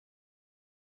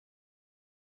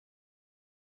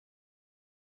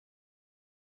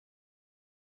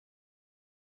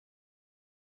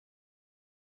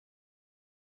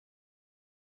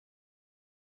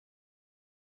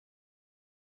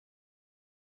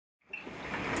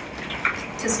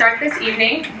To start this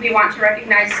evening, we want to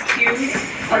recognize two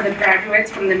of the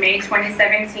graduates from the May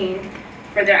 2017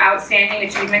 for their outstanding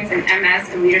achievements in MS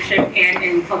in leadership and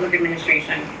in public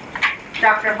administration.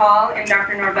 Dr. Hall and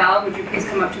Dr. Norvell, would you please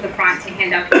come up to the front to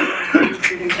hand out the awards to the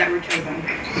students that were chosen.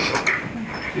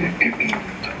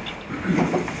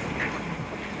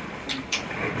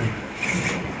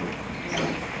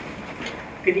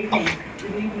 Good evening.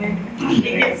 Good evening. It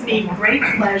gives me great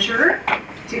pleasure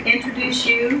to introduce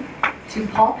you to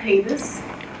Paul Pavis,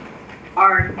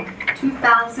 our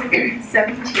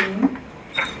 2017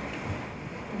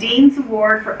 Dean's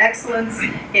Award for Excellence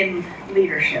in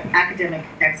Leadership, Academic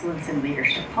Excellence in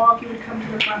Leadership. Paul, if you would come to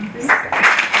the front, please.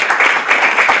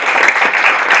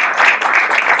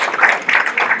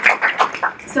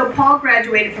 So Paul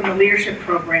graduated from the leadership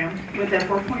program with a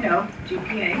 4.0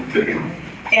 GPA.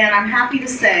 And I'm happy to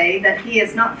say that he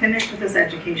is not finished with his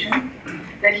education,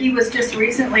 that he was just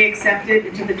recently accepted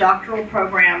into the doctoral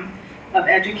program of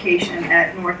education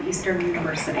at Northeastern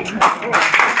University.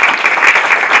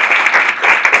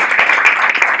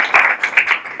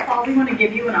 Paul, we want to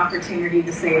give you an opportunity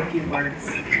to say a few words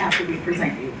after we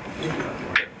present you with your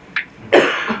award.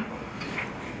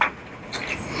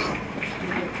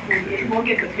 We'll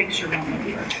get the picture moment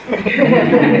here.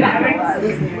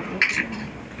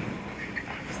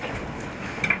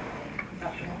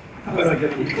 There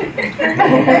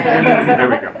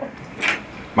we go.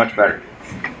 Much better.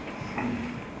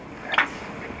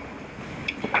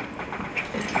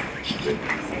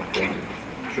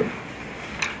 Sure.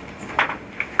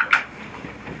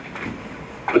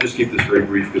 I'll just keep this very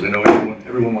brief because I know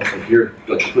everyone wants to hear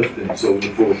Dr. Clifton, so we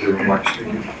look forward to your remarks.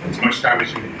 As much time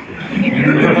as you need.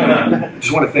 I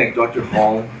just want to thank Dr.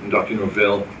 Hall and Dr.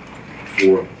 Norvell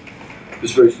for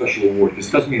this very special award. This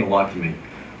does mean a lot to me.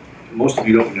 Most of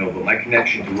you don't know, but my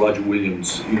connection to Roger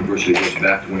Williams University goes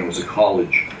back to when I was at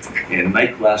college, and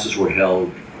night classes were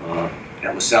held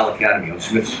at LaSalle Academy on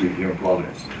Smith Street here in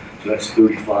Providence. So that's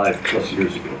 35 plus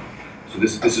years ago. So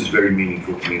this is very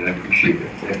meaningful to me, and I appreciate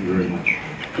it. Thank you very much.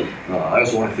 I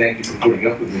also want to thank you for putting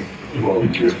up with me for all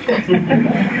these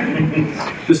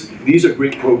years. These are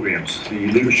great programs,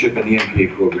 the leadership and the MPA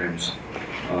programs.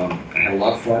 I had a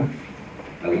lot of fun.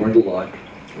 I learned a lot.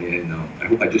 And I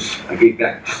hope I gave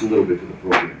back just a little bit to the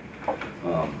program.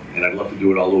 And I'd love to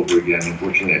do it all over again.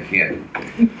 Unfortunately, I can't.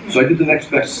 So I did the next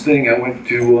best thing. I went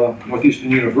to Northeastern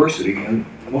University, and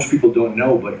most people don't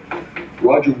know, but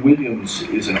Roger Williams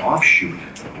is an offshoot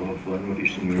of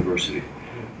Northeastern University.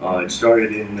 It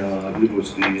started in, I believe it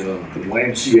was the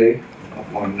YMCA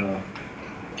up on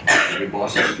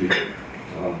Boston Street.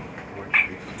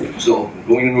 So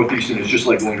going to Northeastern is just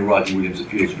like going to Roger Williams. It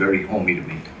feels very homey to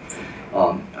me.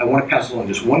 I want to pass along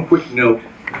just one quick note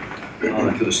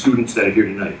to the students that are here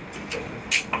tonight.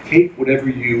 Take whatever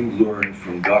you learn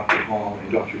from Dr. Hall and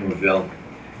Dr. Norvell,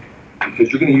 because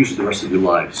you're going to use it the rest of your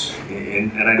lives.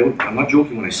 And I'm not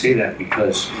joking when I say that,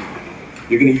 because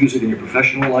you're going to use it in your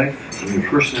professional life, in your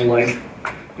personal life,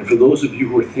 and for those of you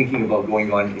who are thinking about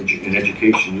going on in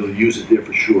education, you'll use it there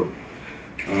for sure.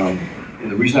 And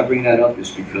the reason I bring that up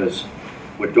is because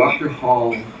what I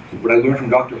learned from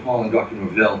Dr. Hall and Dr.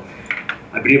 Norvell,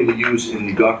 I've been able to use in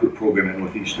the doctorate program at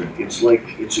Northeastern. It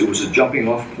was a jumping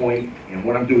off point, and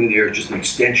what I'm doing there is just an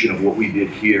extension of what we did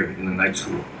here in the night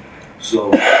school.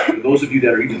 So for those of you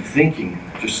that are even thinking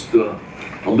just a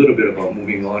little bit about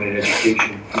moving on in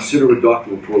education, consider a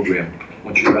doctoral program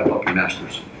once you wrap up your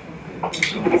master's.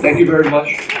 So, thank you very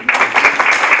much.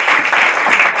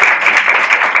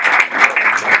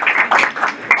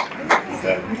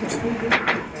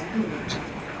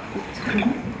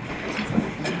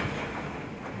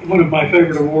 One of my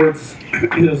favorite awards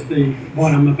is the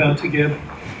one I'm about to give.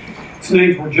 It's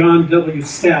named for John W.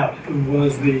 Stout, who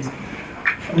was the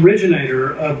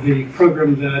originator of the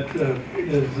program that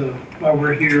is, while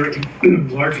we're here, a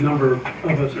large number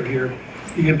of us are here,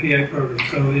 the MPA program.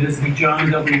 So it is the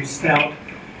John W. Stout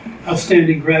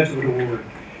Outstanding Graduate Award.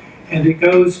 And it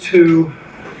goes to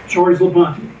George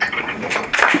Labonte.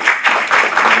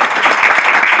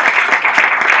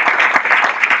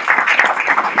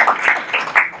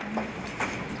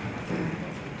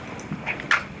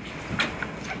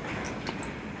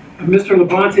 Mr.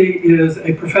 Labonte is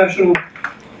a professional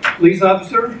police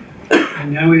officer,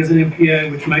 and now he is an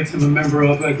MPA, which makes him a member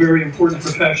of a very important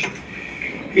profession.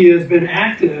 He has been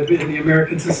active in the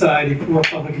American Society for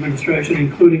Public Administration,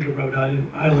 including the Rhode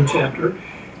Island chapter.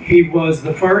 He was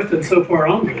the first, and so far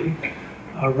only,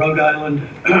 Rhode Island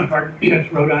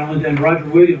and Roger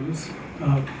Williams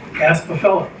ASPA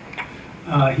Fellow.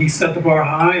 He set the bar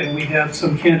high, and we have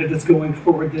some candidates going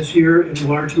forward this year in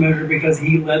large measure because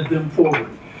he led them forward.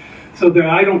 So there,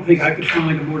 I don't think I could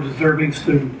find a more deserving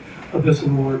student of this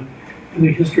award in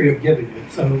the history of giving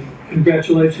it. So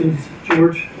congratulations,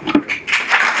 George.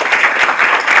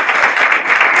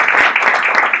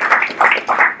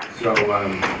 So,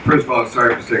 first of all,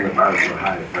 sorry for saying the bar is so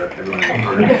high for everyone in the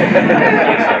program.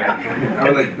 I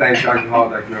would like to thank Dr. Hall,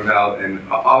 Dr. Novell, and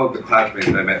all of the classmates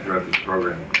I met throughout this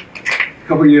program. A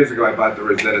couple years ago, I bought the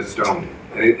Rosetta Stone,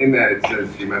 and in that it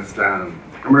says you must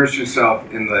immerse yourself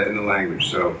in the language.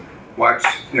 So, watch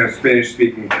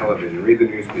Spanish-speaking television, read the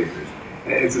newspapers.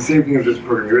 And it's the same thing as this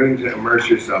program. You're really to immerse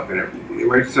yourself in it.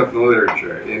 Immerse yourself in the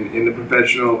literature, in the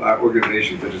professional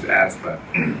organizations such as ASPA.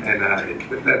 And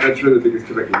that's really the biggest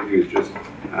tip I can give you is just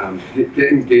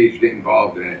get engaged, get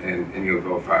involved in it, and you'll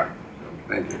go far. So,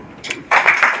 thank you.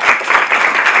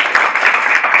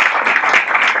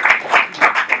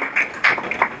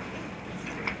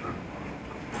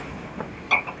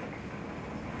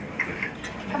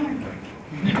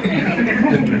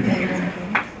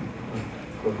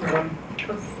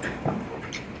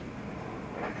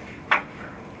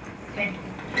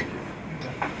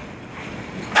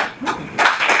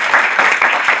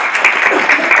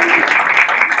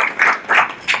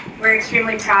 We're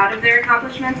extremely proud of their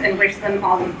accomplishments and wish them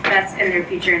all the best in their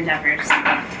future endeavors.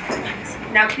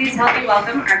 Now please help me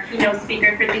welcome our keynote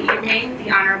speaker for the evening, the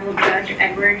Honorable Judge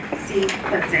Edward C.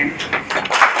 Clifton.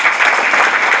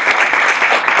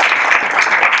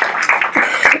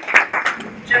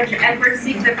 Judge Edward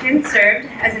C. Clifton served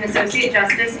as an Associate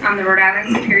Justice on the Rhode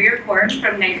Island Superior Court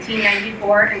from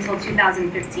 1994 until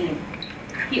 2015.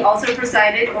 He also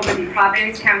presided over the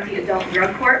Providence County Adult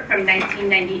Drug Court from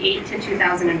 1998 to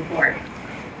 2004.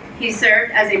 He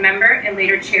served as a member and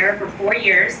later chair for 4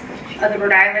 years of the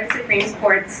Rhode Island Supreme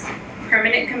Court's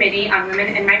Permanent Committee on Women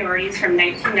and Minorities from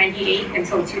 1998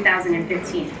 until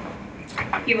 2015.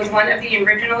 He was one of the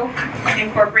original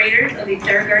incorporators of the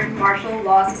Thurgood Marshall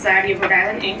Law Society of Rhode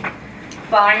Island, Inc.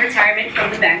 Following retirement from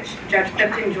the bench, Judge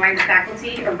Clifton joined the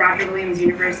faculty of Roger Williams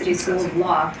University School of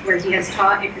Law, where he has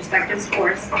taught a perspectives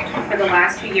course for the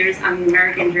last 2 years on the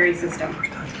American jury system.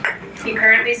 He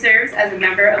currently serves as a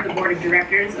member of the Board of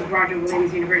Directors of Roger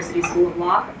Williams University School of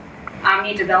Law,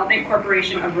 Omni Development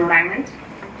Corporation of Rhode Island,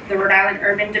 the Rhode Island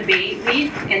Urban Debate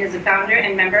League, and is a founder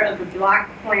and member of the Black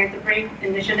Philanthropy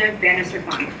Initiative Bannister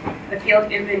Fund, a field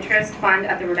of interest fund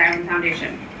at the Rhode Island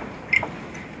Foundation.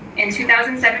 In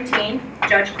 2017,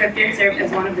 Judge Clifton served as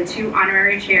one of the 2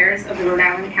 honorary chairs of the Rhode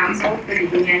Island Council for the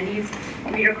Humanities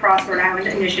Read Across Rhode Island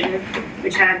Initiative,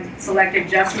 which had selected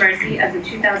Just Mercy as the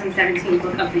 2017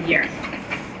 Book of the Year.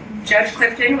 Judge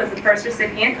Clifton was the first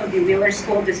recipient of the Wheeler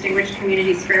School Distinguished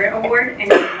Community Spirit Award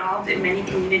and is involved in many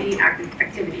community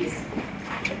activities.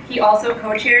 He also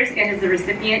co-chairs and is the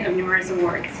recipient of numerous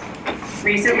awards.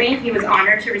 Recently, he was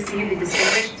honored to receive the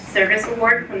Distinguished Service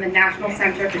Award from the National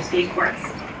Center for State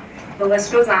Courts. The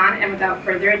list goes on, and without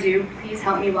further ado, please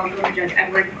help me welcome Judge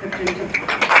Edward Clifton to the floor.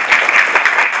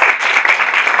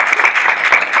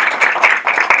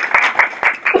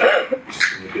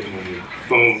 I'm getting my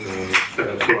phone set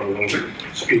up so I won't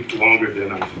speak longer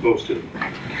than I'm supposed to.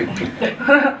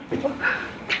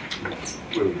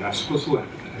 We're not supposed to laugh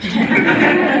at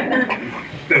that.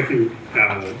 Thank you,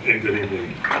 and good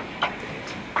evening.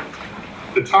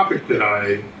 The topic that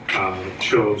I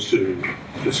chose to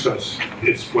discuss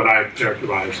is what I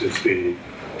characterize as the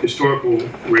historical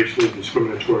racially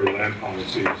discriminatory land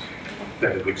policies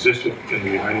that have existed in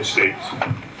the United States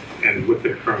and what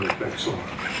their current effects are.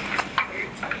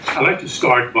 I'd like to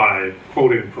start by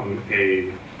quoting from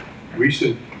a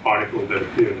recent article that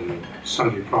appeared in the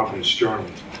Sunday Providence Journal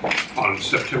on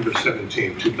September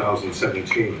 17,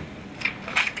 2017.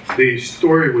 The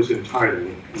story was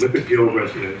entitled, "Lippert Hill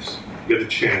Residents Get a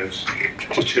Chance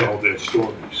to Tell Their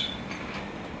Stories."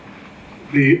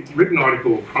 The written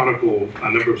article chronicled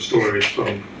a number of stories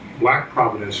from Black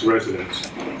Providence residents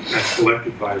as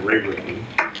collected by Ray Rippon,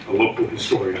 a local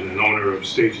historian and owner of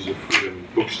Stages of Freedom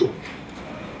bookstore.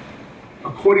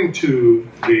 According to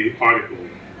the article,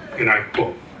 and I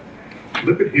quote,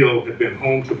 "Lippert Hill had been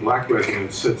home to Black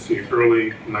residents since the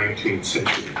early 19th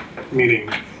century, meaning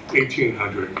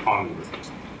 1800 onward.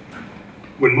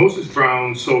 When Moses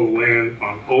Brown sold land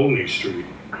on Olney Street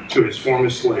to his former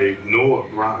slave, Noah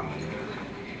Brown,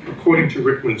 according to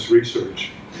Rickman's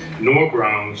research, Noah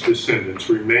Brown's descendants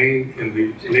remained in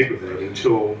the neighborhood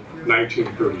until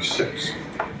 1936.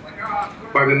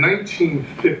 By the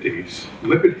 1950s,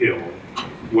 Lippert Hill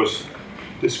was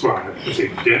described as a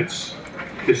dense,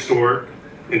 historic,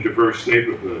 and diverse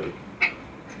neighborhood,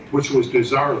 which was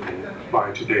desirable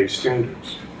by today's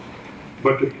standards,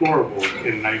 but deplorable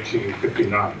in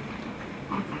 1959.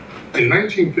 In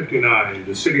 1959,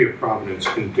 the city of Providence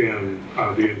condemned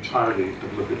the entirety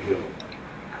of Lippert Hill.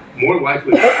 More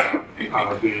likely,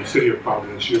 the city of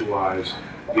Providence utilized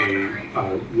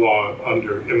the law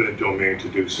under eminent domain to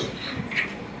do so.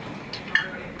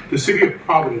 The city of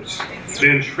Providence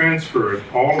then transferred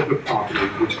all of the property,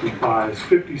 which comprised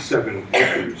 57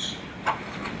 acres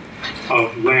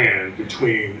of land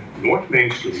between North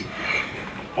Main Street,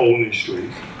 Olney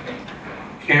Street,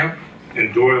 Camp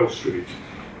and Doyle Street,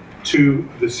 to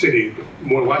the city,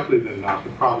 more likely than not, the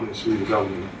Providence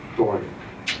Redevelopment Authority.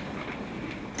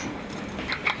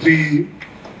 The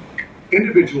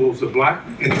individuals, the black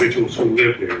individuals who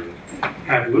lived there,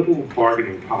 had little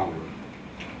bargaining power.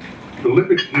 The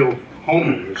Lippert Hill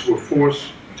homeowners were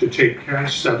forced to take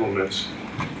cash settlements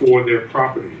for their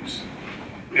properties,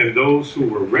 and those who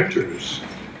were renters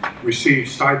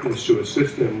received stipends to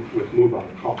assist them with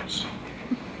move-out costs.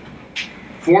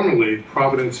 Formerly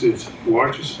Providence's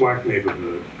largest black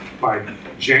neighborhood, by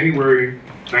January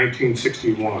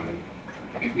 1961,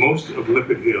 most of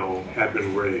Lippert Hill had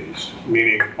been razed,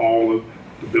 meaning all of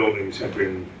the buildings had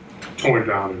been torn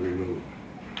down and removed.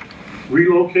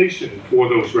 Relocation for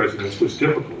those residents was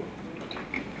difficult.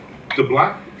 The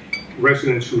black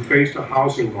residents who faced a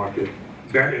housing market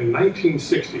that in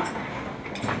 1960,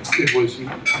 it was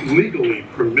legally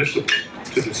permissible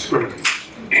to discriminate.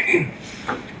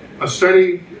 A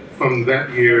study from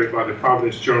that year by the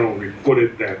Providence Journal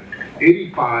reported that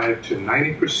 85 to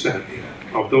 90%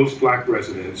 of those black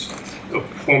residents,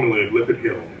 formerly of Lippert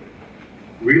Hill,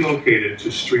 relocated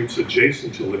to streets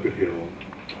adjacent to Lippert Hill.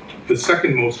 The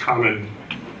second most common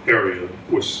area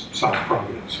was South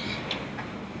Providence.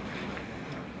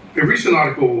 A recent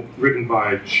article written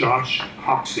by Josh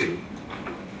Hoxie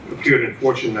appeared in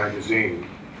Fortune magazine.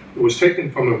 It was taken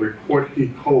from a report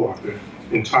he co-authored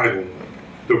entitled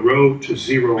 "The Road to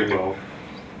Zero Wealth,"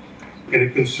 and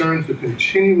it concerns the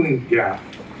continuing gap,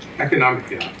 economic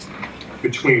gap,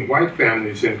 between white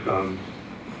families' income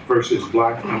versus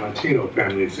black and Latino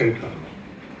families' income,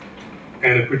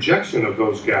 and a projection of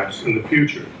those gaps in the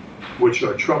future, which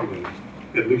are troubling,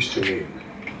 at least to me.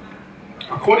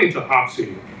 According to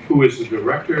Hoxie, who is the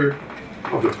director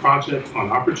of the Project on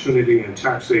Opportunity and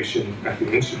Taxation at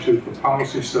the Institute for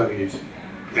Policy Studies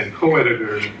and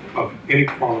co-editor of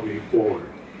inequality.org,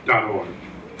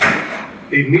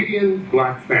 a median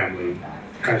black family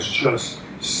has just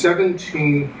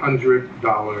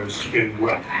 $1,700 in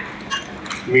wealth,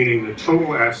 meaning the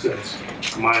total assets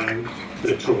minus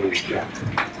the total debt.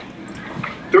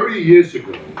 30 years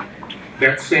ago,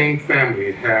 that same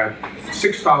family had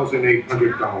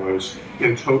 $6,800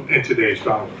 in today's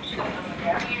dollars.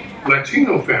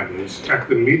 Latino families at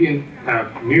the median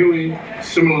have nearly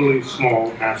similarly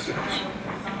small assets,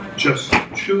 just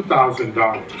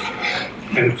 $2,000,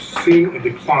 and have seen a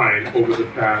decline over the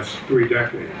past 3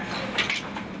 decades.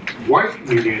 White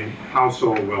median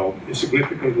household wealth is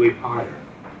significantly higher,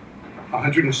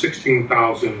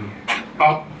 $116,000,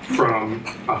 up from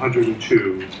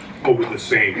 $102,000 over the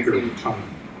same period of time.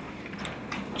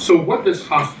 So what does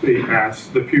Hoxie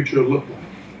ask the future look like?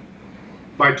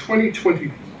 By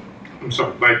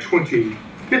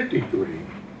 2053,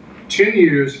 10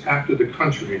 years after the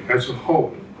country as a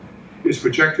whole is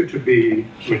projected to be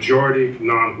majority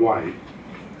non-white,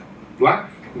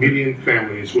 black median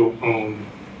families will own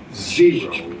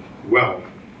zero wealth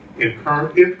if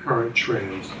current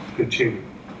trends continue.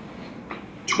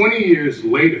 20 years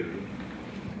later,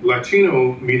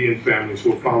 Latino median families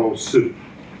will follow suit.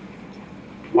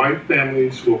 White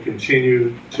families will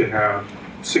continue to have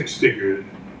 6-figure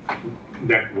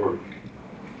net worth.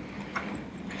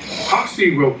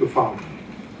 Hoxie wrote the following: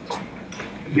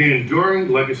 "The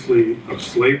enduring legacy of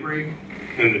slavery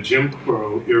and the Jim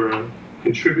Crow era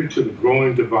contribute to the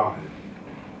growing divide.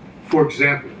 For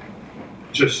example,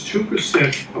 just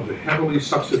 2% of the heavily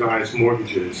subsidized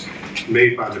mortgages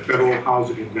made by the Federal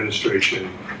Housing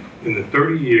Administration in the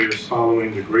 30 years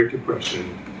following the Great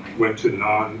Depression went to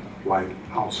non-white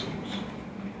households.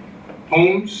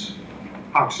 Homes,"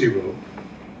 Hoxie wrote,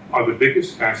 "are the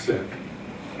biggest asset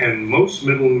and most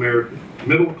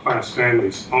middle-class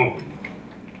families own.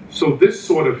 So this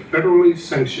sort of federally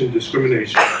sanctioned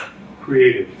discrimination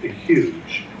created a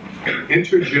huge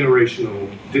intergenerational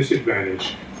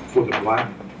disadvantage for the black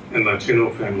and Latino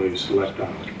families left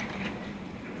out."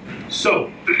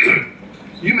 So,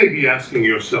 you may be asking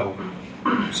yourself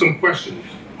some questions.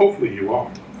 Hopefully you are.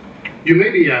 You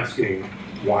may be asking,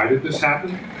 why did this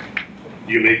happen?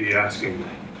 You may be asking,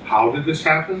 how did this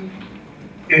happen?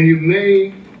 And you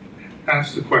may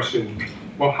ask the question,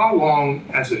 well, how long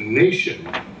as a nation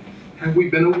have we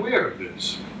been aware of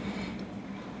this?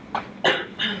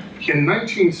 In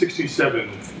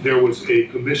 1967, there was a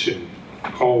commission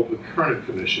called the Kerner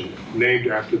Commission, named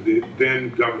after the then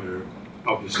governor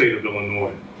of the state of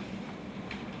Illinois.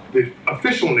 The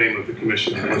official name of the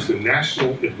commission was the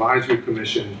National Advisory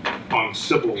Commission on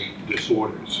Civil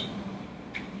Disorders.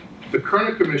 The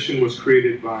Kerner Commission was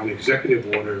created by an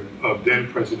executive order of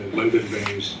then-President Lyndon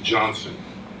Baines Johnson.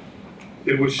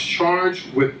 It was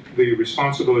charged with the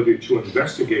responsibility to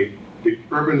investigate the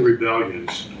urban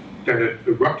rebellions that had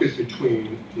erupted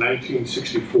between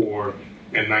 1964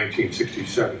 and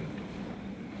 1967.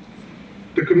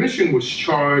 The commission was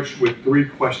charged with 3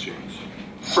 questions.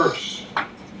 First,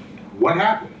 what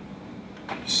happened?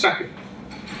 Second,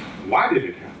 why did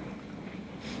it happen?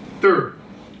 Third,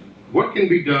 what can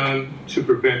be done to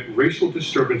prevent racial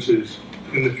disturbances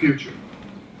in the future?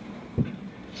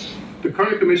 The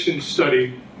Kerner Commission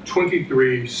studied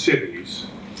 23 cities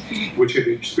which had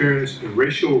experienced a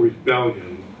racial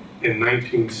rebellion in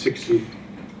 1960,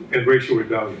 In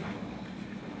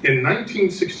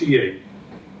 1968,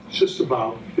 just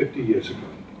about 50 years ago,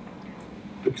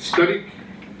 the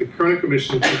Kerner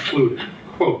Commission concluded,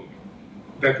 quote,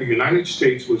 that the United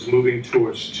States was moving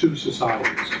towards 2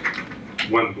 societies,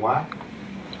 one black,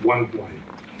 one white,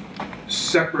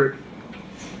 separate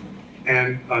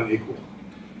and unequal.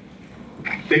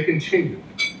 They continued.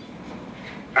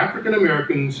 African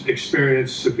Americans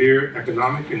experienced severe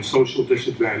economic and social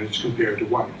disadvantage compared to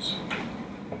whites.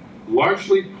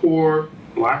 Largely poor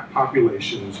black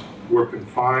populations were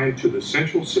confined to the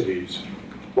central cities,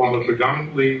 while the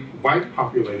predominantly white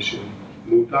population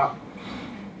moved out.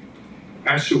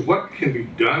 As to what can be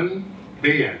done,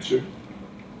 they answered,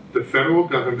 the federal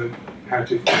government had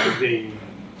to intervene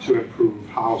to improve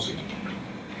housing.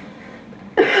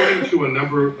 According to a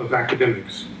number of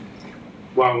academics,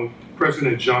 while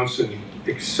President Johnson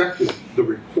accepted the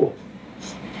report,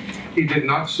 he did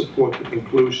not support the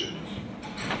conclusions,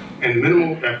 and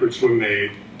minimal efforts were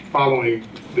made following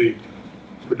the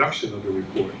production of the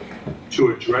report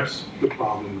to address the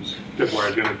problems that were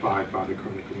identified by the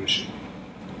Kerner Commission.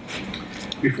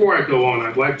 Before I go on,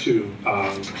 I'd like to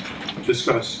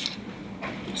discuss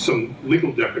some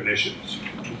legal definitions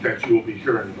that you will be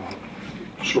hearing about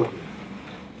shortly.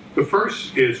 The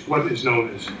first is what is known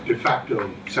as de facto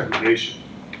segregation.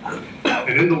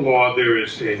 And in the law, there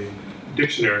is a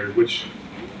dictionary which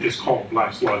is called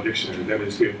Black's Law Dictionary. That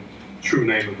is the true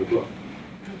name of the book.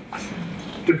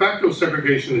 De facto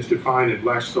segregation is defined in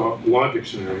Black's Law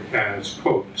Dictionary as,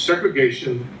 quote,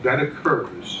 segregation that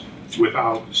occurs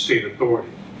without state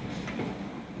authority,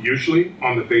 usually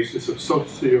on the basis of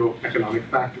socioeconomic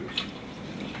factors,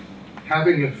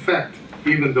 having effect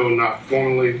even though not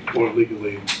formally or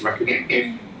legally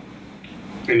recognized.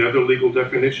 Another legal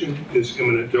definition is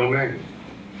eminent domain,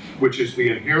 which is the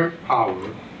inherent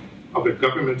power of a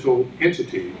governmental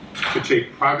entity to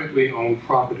take privately owned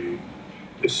property,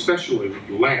 especially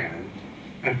land,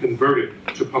 and convert it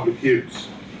to public use,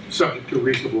 subject to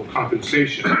reasonable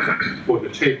compensation for the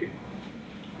taking.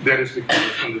 That is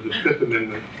because under the 5th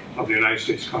Amendment of the United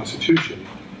States Constitution,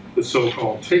 the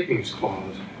so-called takings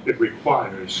clause, it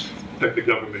requires that the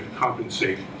government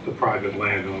compensate the private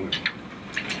landowner.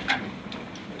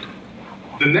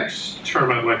 The next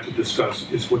term I'd like to discuss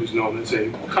is what is known as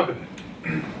a covenant.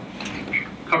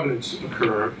 Covenants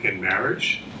occur in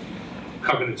marriage.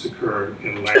 Covenants occur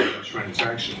in land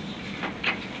transactions.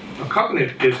 A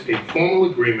covenant is a formal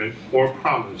agreement or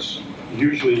promise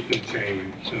usually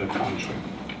contained in a contract.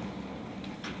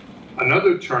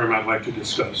 Another term I'd like to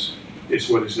discuss is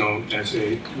what is known as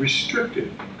a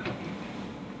restrictive covenant.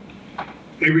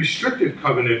 A restrictive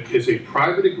covenant is a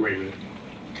private agreement,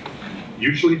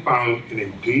 usually found in a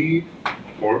deed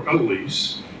or a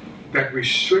lease, that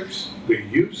restricts the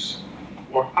use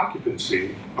or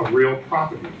occupancy of real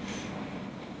property,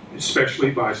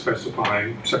 especially by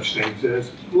specifying such things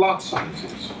as lot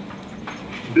sizes,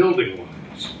 building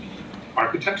lines,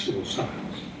 architectural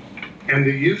styles, and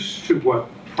the use to what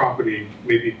property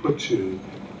may be put to,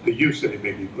 the use that it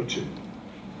may be put to.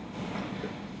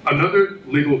 Another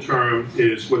legal term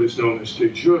is what is known as de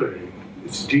jure.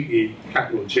 It's D-E,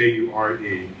 capital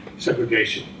J-U-R-E,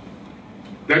 segregation.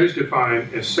 That is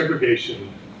defined as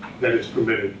segregation that is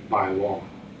permitted by law.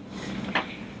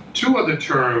 2 other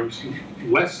terms,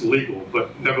 less legal,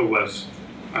 but nevertheless,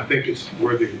 I think it's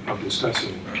worthy of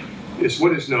discussing, is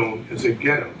what is known as a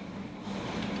ghetto.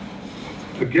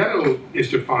 A ghetto is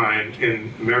defined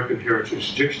in American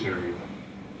Heritage Dictionary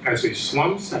as a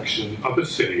slum section of a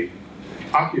city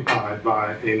occupied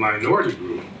by a minority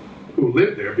group who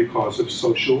live there because of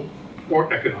social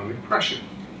or economic pressure.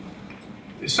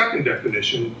 The second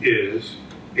definition is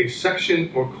a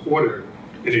section or quarter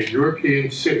in a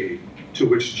European city to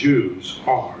which Jews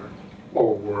are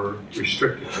or were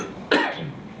restricted.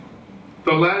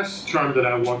 The last term that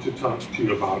I want to talk to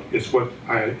you about is what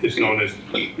is known as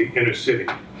the inner city,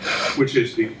 which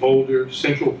is the older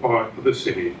central part of the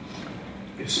city,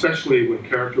 especially when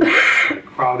characterized by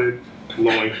crowded,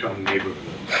 low-income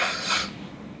neighborhoods.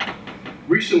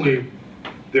 Recently,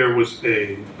 there was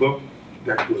a book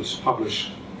that was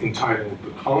published entitled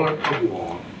The Color of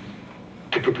Law,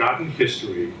 A Forgotten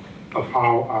History of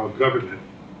How Our Government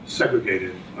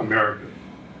Segregated America.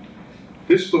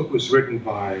 This book was written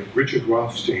by Richard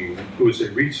Rothstein, who is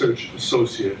a research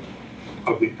associate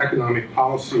of the Economic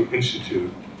Policy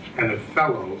Institute and a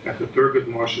fellow at the Thurgood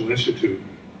Marshall Institute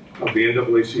of the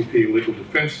NAACP Legal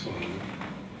Defense Fund.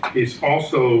 He's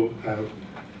also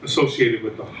associated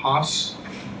with the Haas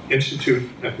Institute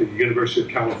at the University of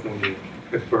California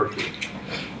at Berkeley.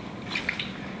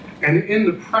 And in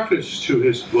the preface to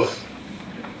his book,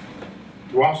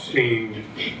 Rothstein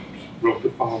wrote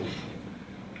the following.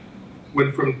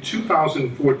 When from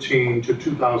 2014 to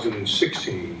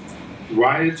 2016,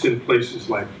 riots in places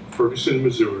like Ferguson,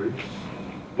 Missouri,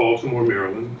 Baltimore,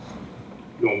 Maryland,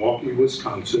 Milwaukee,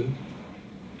 Wisconsin,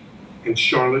 and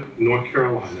Charlotte, North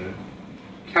Carolina,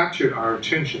 captured our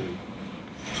attention,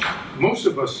 most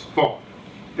of us thought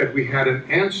that we had an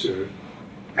answer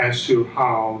as to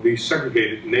how these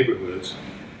segregated neighborhoods,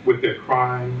 with their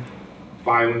crime,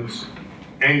 violence,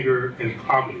 anger, and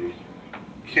poverty,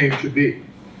 came to be.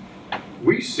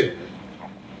 We said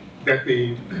that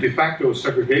the de facto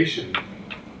segregation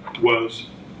was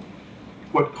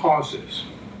what caused this.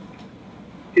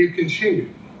 He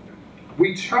continued,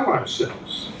 we tell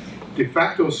ourselves de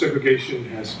facto segregation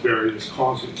has various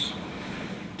causes.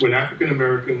 When African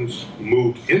Americans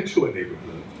moved into a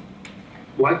neighborhood,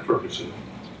 like Ferguson,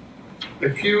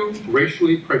 a few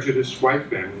racially prejudiced white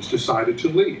families decided to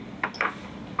leave.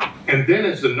 And then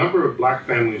as the number of black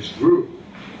families grew,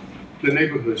 the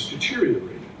neighborhoods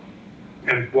deteriorated,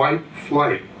 and white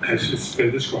flight, as it's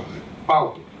been described,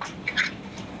 followed.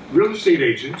 Real estate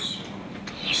agents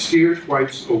steered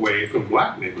whites away from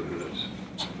black neighborhoods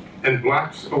and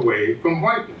blacks away from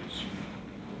white ones.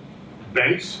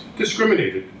 Banks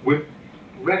discriminated with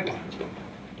redlining,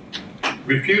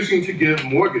 refusing to give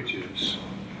mortgages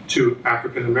to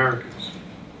African Americans,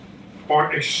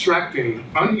 or extracting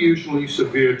unusually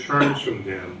severe terms from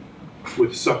them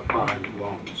with subprime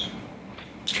loans.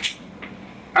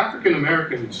 African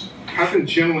Americans haven't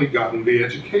generally gotten the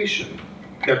education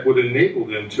that would enable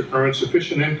them to earn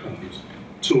sufficient incomes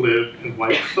to live in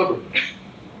white suburbs.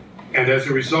 And as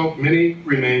a result, many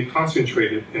remain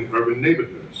concentrated in urban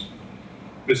neighborhoods.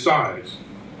 Besides,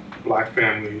 black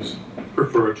families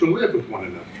prefer to live with one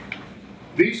another.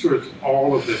 These are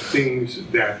all of the things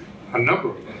that a number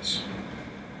of us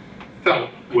felt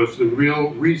was the real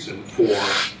reason for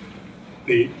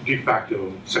the de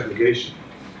facto segregation.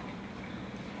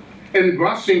 And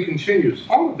Rothstein continues,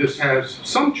 all of this has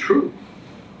some truth,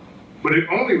 but it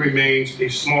only remains a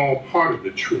small part of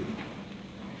the truth.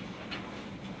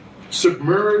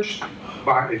 Submerged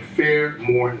by a far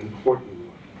more important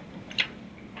one.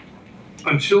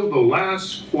 Until the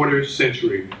last quarter of the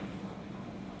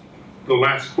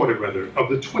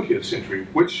 20th century,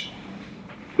 which,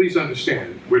 please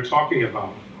understand, we're talking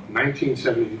about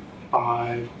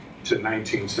 1975 to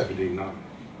 1979.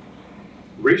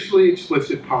 Racially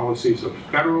explicit policies of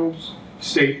federal,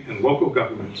 state, and local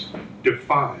governments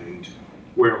defined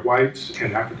where whites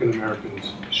and African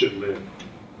Americans should live.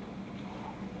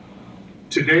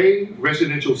 Today,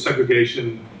 residential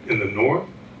segregation in the North,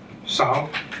 South,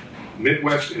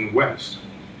 Midwest, and West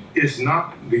is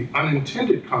not the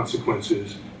unintended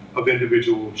consequences of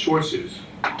individual choices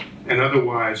and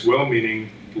otherwise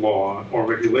well-meaning law or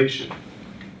regulation,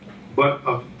 but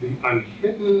of the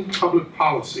unhidden public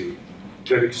policy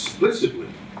that explicitly,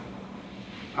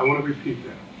 I want to repeat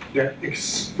that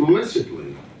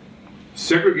explicitly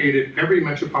segregated every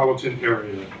metropolitan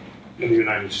area in the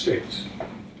United States.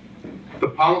 The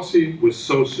policy was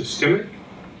so systemic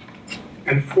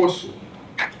and forceful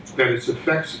that its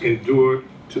effects endured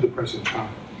to the present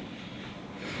time.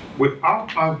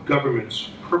 Without our government's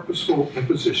purposeful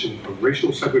imposition of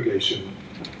racial segregation,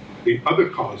 the other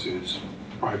causes,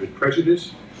 private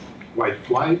prejudice, white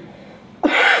flight,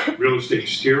 real estate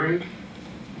steering,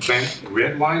 bank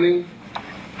redlining,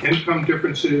 income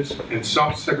differences, and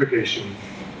self-segregation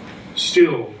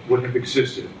still would have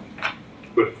existed,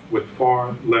 but with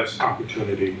far less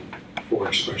opportunity for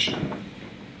expression.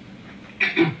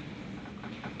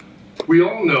 We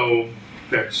all know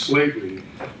that slavery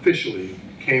officially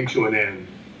came to an end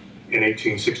in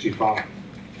 1865.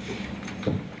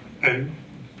 And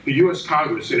the US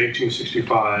Congress in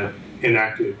 1865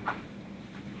 enacted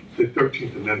the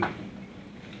 13th Amendment,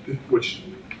 which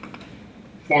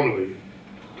formally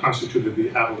constituted the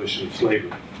abolition of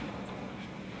slavery.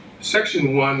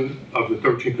 Section 1 of the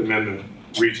 13th Amendment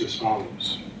reads as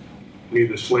follows: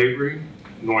 neither slavery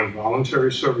nor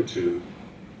involuntary servitude,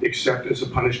 except as a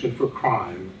punishment for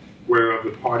crime, whereof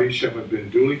the party shall have been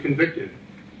duly convicted,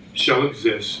 shall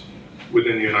exist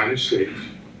within the United States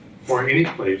or any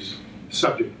place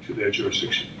subject to their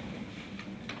jurisdiction.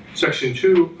 Section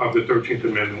 2 of the 13th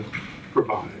Amendment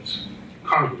provides,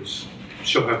 Congress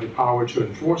shall have the power to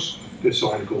enforce this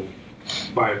article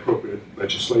by appropriate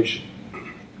legislation.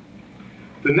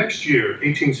 The next year,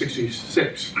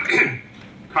 1866,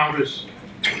 Congress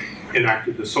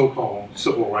enacted the so-called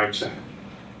Civil Rights Act,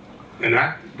 an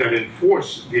act that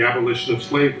enforced the abolition of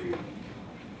slavery,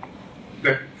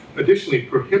 that additionally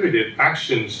prohibited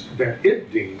actions that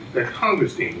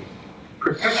Congress deemed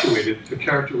perpetuated the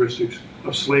characteristics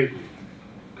of slavery,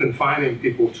 confining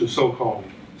people to so-called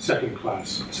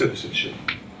second-class citizenship.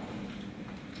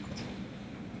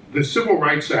 The Civil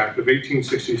Rights Act of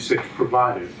 1866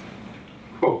 provided,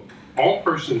 quote, all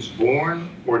persons born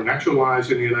or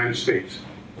naturalized in the United States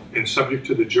and subject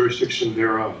to the jurisdiction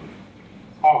thereof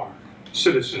are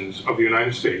citizens of the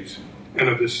United States and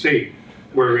of the state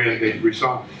wherein they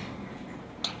reside.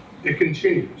 It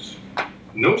continues,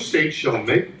 no state shall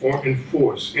make or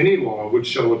enforce any law which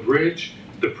shall abridge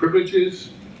the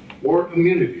privileges or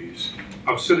immunities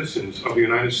of citizens of the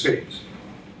United States,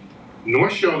 nor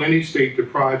shall any state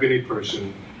deprive any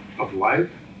person of life,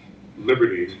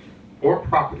 liberty, or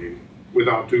property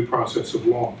without due process of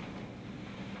law,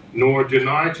 nor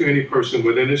deny to any person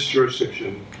within its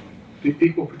jurisdiction the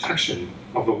equal protection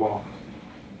of the law.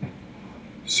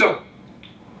 So,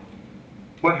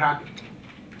 what happened?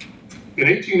 In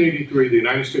 1883, the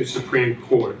United States Supreme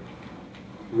Court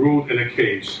ruled in a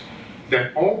case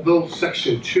that although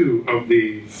Section 2 of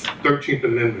the 13th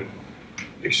Amendment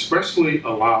expressly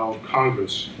allowed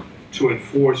Congress to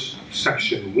enforce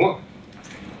Section 1,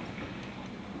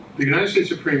 the United States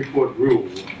Supreme Court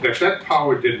ruled that that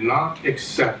power did not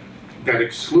accept that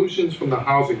exclusions from the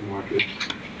housing market,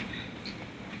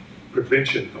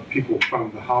 prevention of people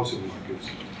from the housing markets,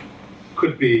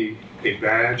 could be a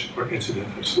badge or incident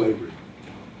of slavery.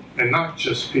 And not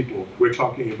just people, we're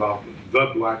talking about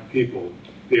the black people,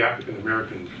 the African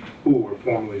Americans who were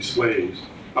formerly slaves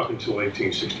up until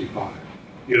 1865.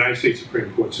 The United States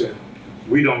Supreme Court said,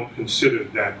 we don't consider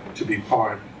that to be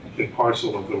part and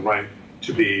parcel of the right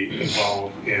to be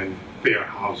involved in fair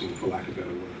housing, for lack of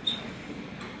better words.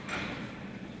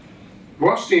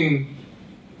 Rothstein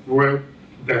wrote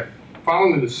that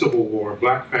following the Civil War,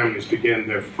 black families began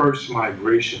their first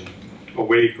migration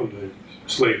away from the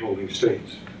slaveholding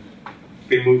states.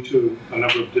 They moved to a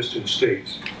number of distant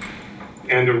states.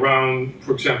 And around,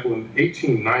 for example, in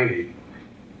 1890,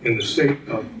 in the state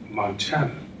of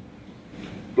Montana,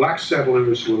 black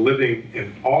settlers were living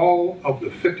in all of the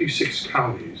 56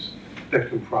 counties that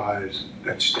comprise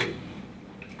that state.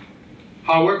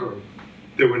 However,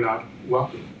 they were not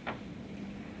welcome.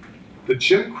 The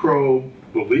Jim Crow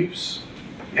beliefs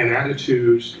and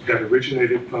attitudes that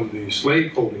originated from the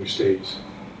slaveholding states,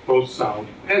 both South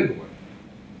and North,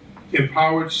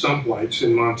 empowered some whites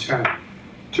in Montana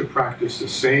to practice the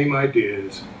same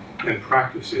ideas and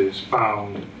practices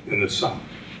found in the South.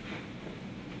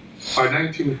 By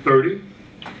 1930,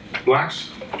 blacks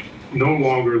no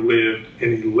longer lived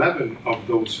in 11 of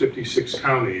those 56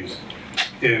 counties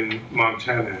in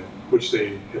Montana, which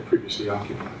they had previously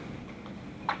occupied.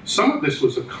 Some of this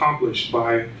was accomplished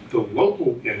by the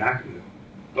local enactment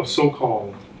of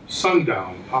so-called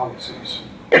sundown policies.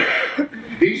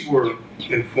 These were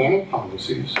informal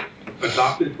policies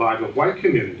adopted by the white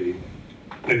community,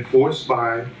 enforced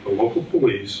by the local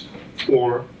police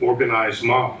or organized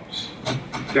mobs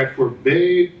that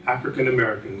forbade African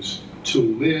Americans to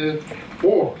live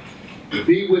or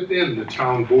be within the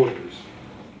town borders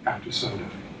after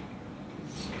sundown.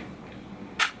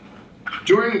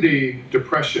 During the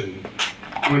Depression,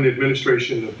 during the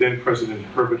administration of then President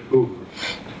Herbert Hoover,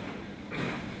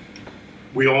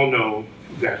 we all know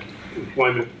that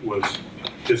employment was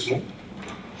dismal,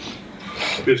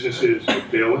 businesses were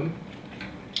failing,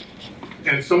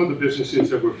 and some of the businesses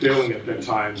that were failing at that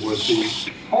time was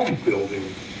the home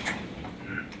building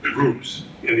groups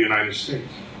in the United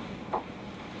States.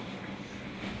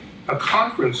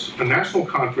 A national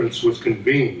conference was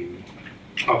convened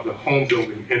of the home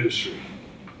building industry.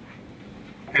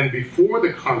 And before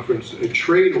the conference, a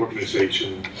trade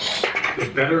organization, the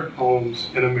Better Homes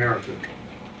in America,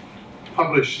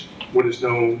 published what is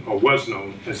known, or was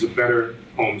known, as the Better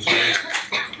Homes Manual,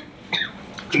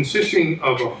 consisting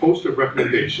of a host of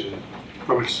recommendations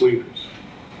from its leaders.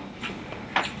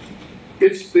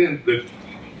 it's been the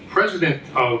president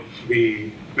of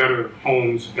the Better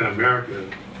Homes in America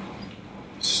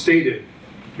stated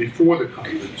before the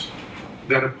conference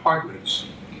that apartments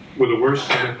were the worst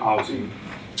kind of housing,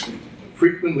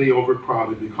 frequently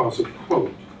overcrowded because of,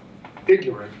 quote,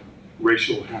 ignorant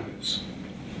racial habits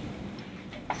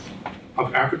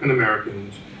of African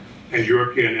Americans and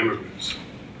European immigrants.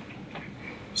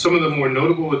 Some of the more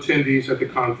notable attendees at the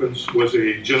conference was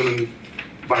a gentleman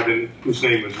whose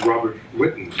name is Robert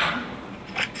Whitten,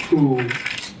 who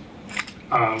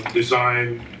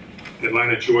designed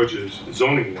Atlanta, Georgia's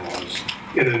zoning laws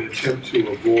in an attempt to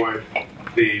avoid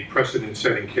the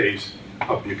precedent-setting case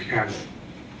of Buchanan.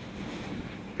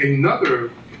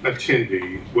 Another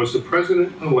attendee was the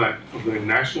president-elect of the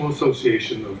National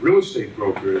Association of Real Estate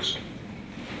Brokers,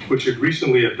 which had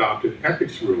recently adopted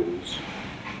ethics rules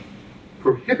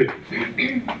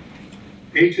prohibiting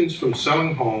agents from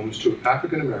selling homes to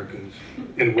African Americans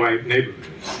in white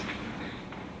neighborhoods.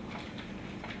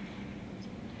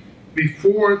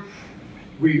 Before,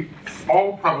 we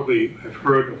all probably have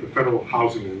heard of the Federal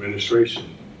Housing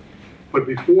Administration, but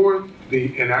before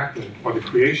the enactment or the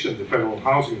creation of the Federal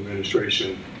Housing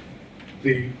Administration,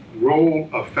 the role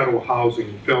of federal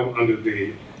housing fell under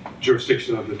the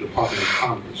jurisdiction of the Department of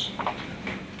Commerce.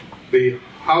 The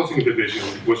Housing Division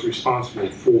was responsible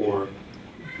for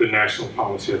the national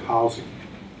policy of housing.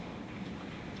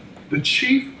 The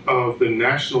chief of the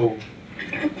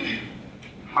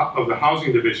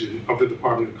Housing Division of the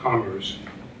Department of Commerce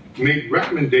made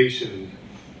recommendations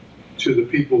to the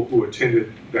people who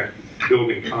attended that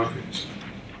building conference.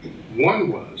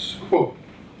 One was, quote,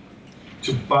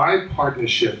 to buy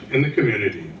partnership in the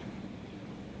community.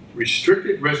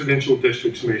 Restricted residential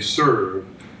districts may serve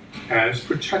as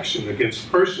protection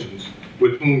against persons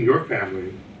with whom your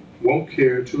family won't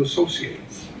care to associate,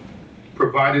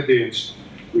 provided the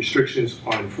restrictions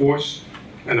are enforced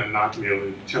and are not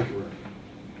merely temporary.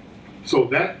 So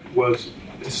that was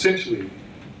essentially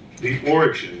the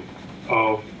origin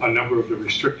of a number of the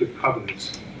restrictive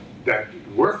covenants that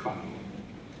were found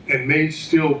and may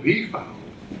still be found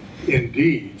in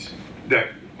deeds that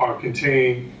are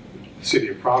contained in the city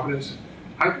of Providence.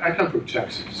 I come from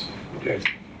Texas, okay?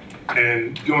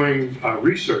 And doing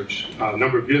research a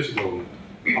number of years ago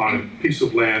on a piece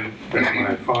of land that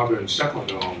my father and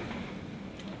stepmother owned,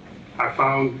 I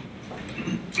found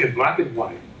in black and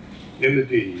white in the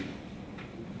deed,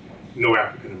 no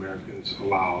African Americans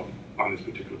allowed on this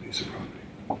particular piece of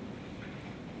property.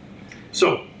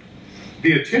 So,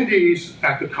 the attendees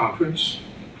at the conference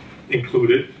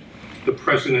included the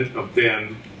president of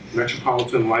then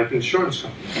Metropolitan Life Insurance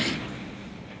Company,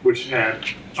 which had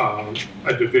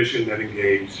a division that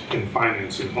engaged in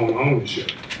financing home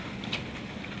ownership.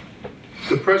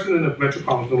 The president of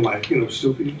Metropolitan Life, you know,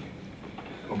 Stoopy,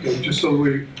 okay, just so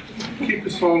we keep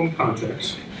this all in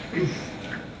context,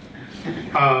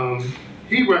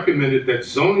 he recommended that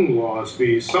zoning laws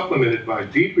be supplemented by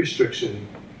deed restriction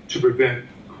to prevent,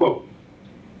 quote,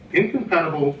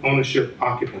 incompatible ownership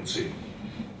occupancy,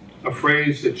 a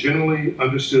phrase that generally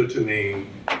understood to mean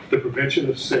the prevention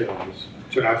of sales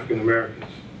to African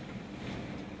Americans.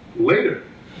 Later,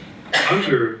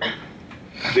 under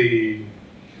the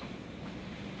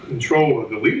control of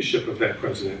the leadership of that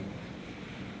president,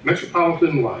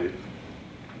 Metropolitan Life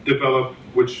developed,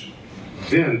 which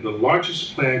then the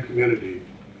largest planned community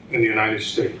in the United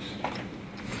States,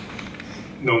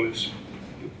 known as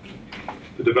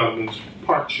the development's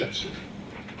Parkchester,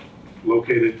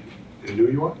 located in New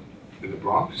York, in the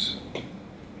Bronx.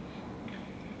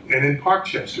 And in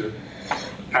Parkchester,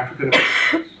 African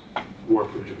Americans were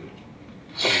prohibited.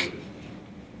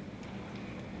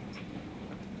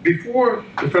 Before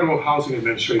the Federal Housing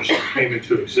Administration came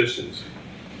into existence,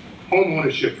 home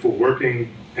ownership for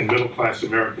working and middle-class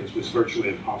Americans was virtually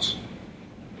impossible.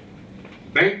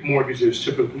 Bank mortgages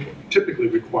typically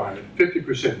required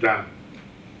 50% down.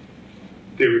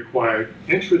 They required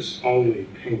interest-only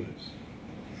payments.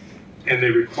 And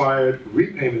they required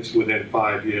repayments within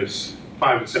 5 to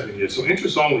 7 years. So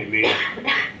interest-only means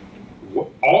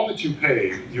all that you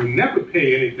pay, you never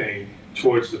pay anything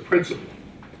towards the principal.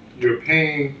 You're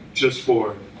paying just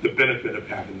for the benefit of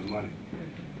having the money.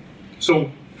 So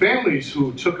families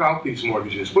who took out these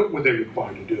mortgages, what were they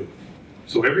required to do?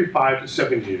 So every 5 to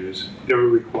 7 years, they were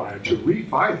required to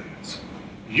refinance,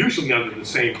 usually under the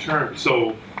same term.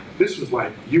 So this was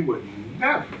like, you would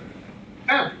never,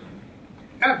 ever,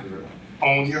 ever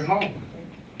own your home.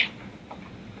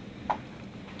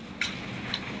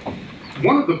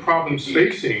 One of the problems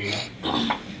facing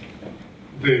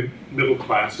the middle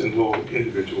class and low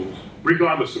individuals,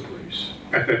 regardless of race,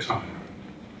 at that time,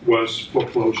 was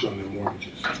foreclosure on their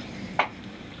mortgages.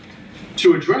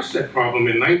 To address that problem,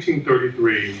 in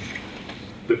 1933,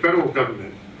 the federal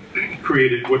government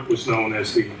created what was known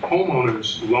as the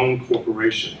Homeowners Loan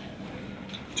Corporation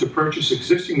to purchase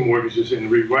existing mortgages and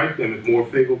rewrite them at more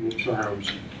favorable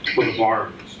terms for the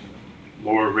borrowers.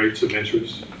 Lower rates of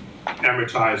interest,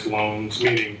 amortized loans,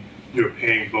 meaning you're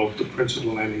paying both the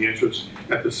principal and the interest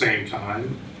at the same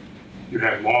time. You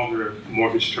had longer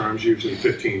mortgage terms, usually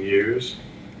 15 years.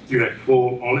 You had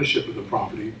full ownership of the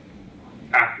property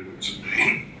afterwards.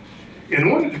 In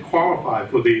order to qualify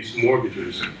for these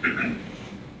mortgages,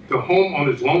 the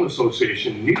Homeowners Loan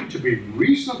Association needed to be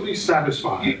reasonably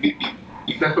satisfied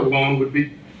that the loan would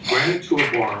be granted to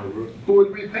a borrower who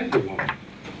would repay the loan.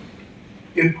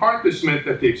 In part, this meant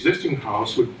that the existing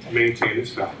house would maintain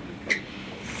its value.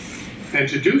 And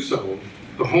to do so,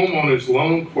 the Homeowners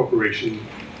Loan Corporation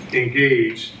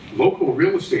engaged local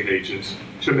real estate agents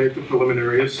to make a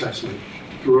preliminary assessment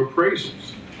through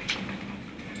appraisals.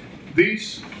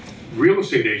 These real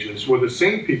estate agents were the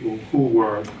same people who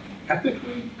were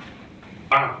ethically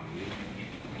bound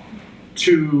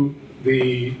to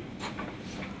the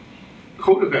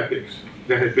code of ethics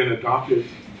that had been adopted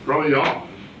early on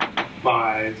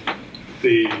by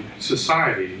the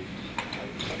society,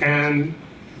 and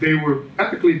they were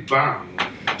ethically bound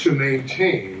to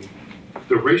maintain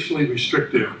the racially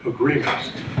restrictive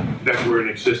agreements that were in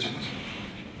existence.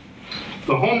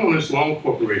 The Homeowners Loan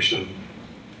Corporation,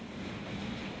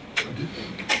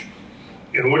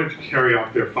 in order to carry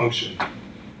out their function,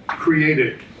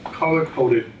 created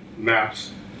color-coded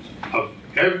maps of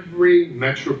every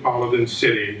metropolitan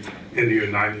city in the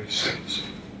United States.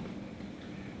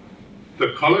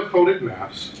 The color-coded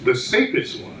maps, the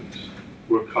safest ones,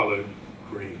 were colored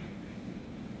green.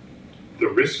 The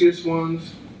riskiest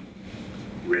ones,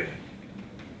 red.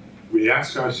 We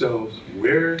ask ourselves,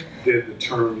 where did the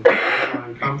term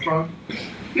line come from?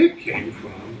 It came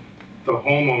from the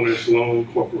Homeowners Loan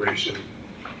Corporation,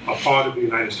 a part of the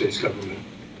United States government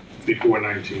before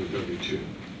 1932.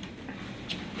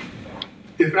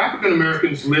 If African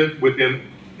Americans lived within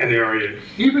an area,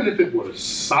 even if it was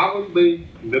solidly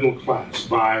middle class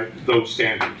by those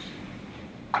standards,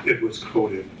 it was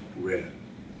coded red.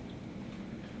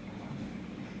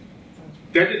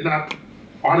 That did not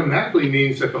automatically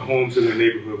mean that the homes in the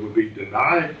neighborhood would be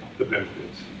denied the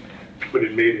benefits, but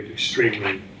it made it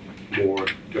extremely more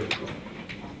difficult.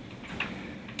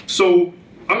 So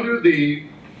under the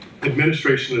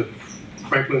administration of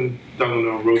Franklin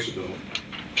Delano Roosevelt,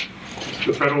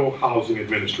 the Federal Housing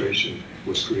Administration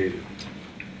was created.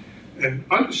 And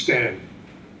understand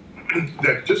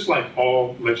that just like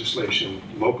all legislation,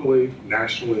 locally,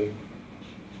 nationally,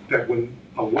 that when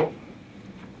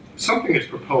something is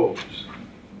proposed,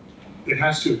 it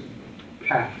has to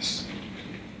pass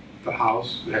the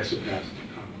House, it has to pass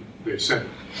the Senate.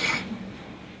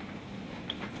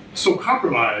 So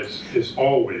compromise is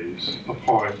always a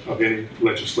part of any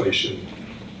legislation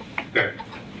that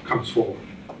comes forward.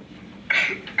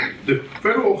 The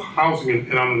Federal Housing,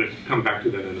 and I'm going to come back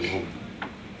to that in a moment.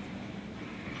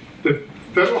 The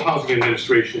Federal Housing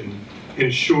Administration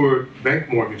insured bank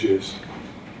mortgages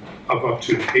of up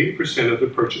to 80% of the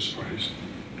purchase price,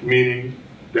 meaning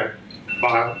that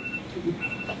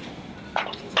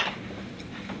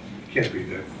can't read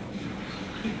that.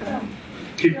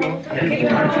 Keep going.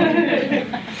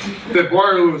 That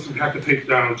borrowers would have to pay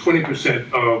down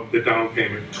 20% of the down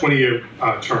payment, 20-year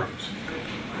terms.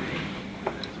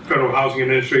 Federal Housing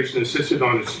Administration insisted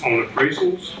on its own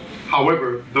appraisals.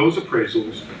 However, those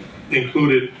appraisals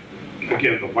included,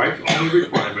 again, the whites-only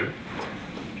requirement,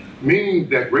 meaning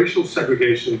that racial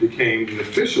segregation became the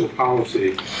official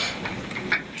policy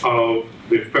of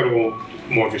the federal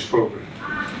mortgage program.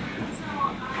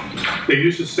 They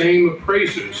used the same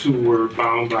appraisers who were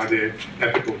bound by their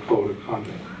ethical code of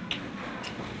conduct.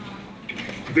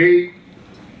 The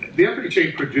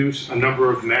FHA produced a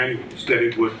number of manuals that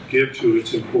it would give to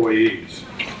its employees.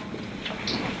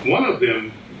 One of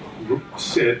them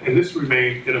said, and this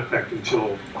remained in effect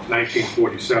until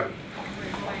 1947,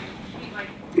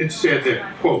 it said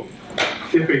that, quote,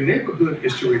 if a neighborhood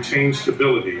is to retain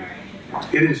stability,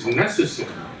 it is necessary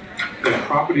that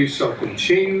property shall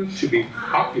continue to be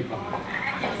occupied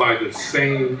by the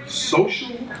same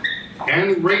social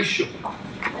and racial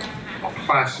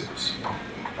classes.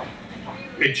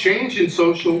 A change in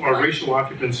social or racial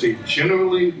occupancy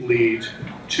generally leads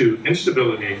to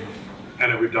instability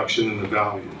and a reduction in the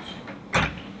values.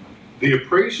 The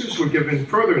appraisers were given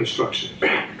further instructions.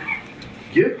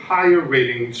 Give higher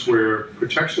ratings where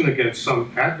protection against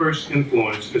some adverse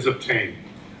influence is obtained.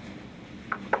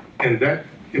 And that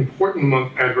important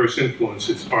among adverse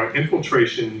influences are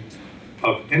infiltration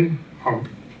of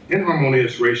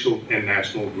inharmonious racial and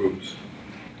national groups.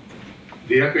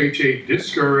 The FHA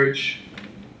discouraged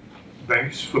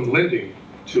banks from lending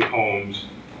to homes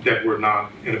that were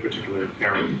not in a particular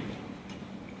area.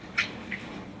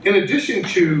 In addition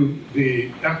to the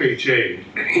FHA,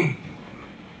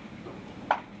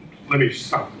 let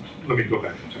me go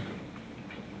back a second.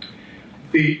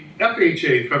 The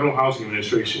FHA, Federal Housing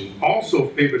Administration, also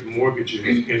favored mortgages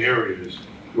in areas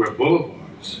where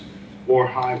boulevards or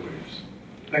highways,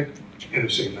 like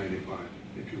Interstate 95,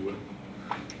 if you will,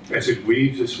 as it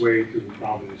weaves its way through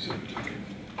Providence in particular.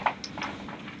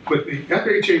 But the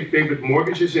FHA favored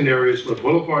mortgages in areas where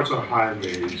boulevards or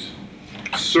highways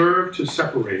serve to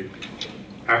separate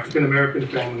African American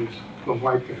families from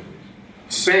white families,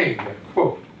 saying that,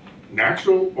 quote,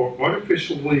 natural or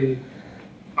artificially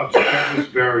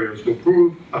established barriers will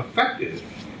prove effective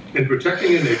in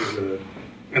protecting a neighborhood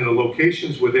and the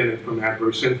locations within it from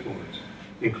adverse influence,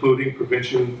 including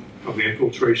prevention of the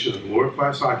infiltration of lower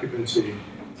class occupancy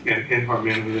and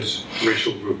inharmonious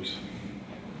racial groups.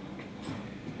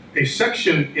 A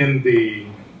section in the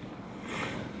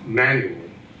manual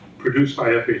produced by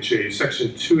FHA,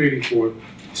 section 284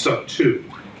 sub 2,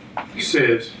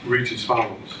 reads as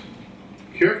follows: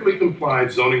 carefully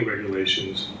complied zoning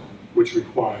regulations which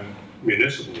require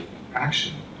municipal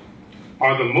action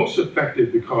are the most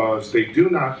effective because they do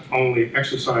not only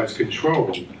exercise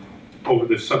control over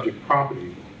the subject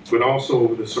property, but also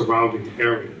over the surrounding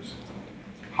areas.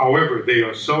 However, they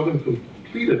are seldom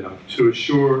complete enough to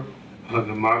assure a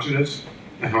homogeneous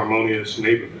and harmonious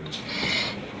neighborhood.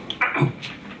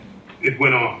 It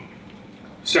went on.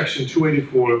 Section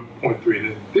 284.3,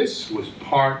 and this was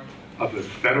part of the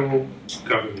federal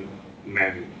government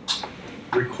manual.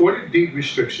 Recorded deed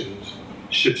restrictions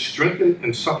should strengthen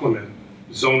and supplement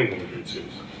zoning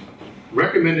ordinances.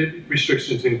 Recommended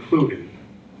restrictions including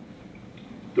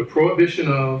the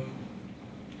prohibition of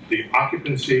the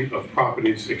occupancy of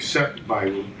properties except by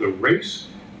the race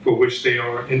for which they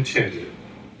are intended,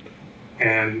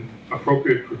 and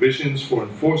appropriate provisions for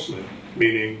enforcement,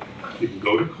 meaning you can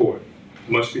go to court,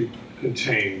 must be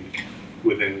contained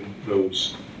within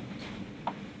those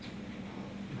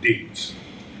deeds.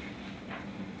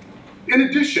 In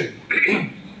addition,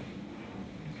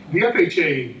 the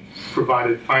FHA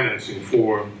provided financing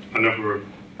for a number of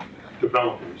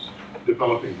developers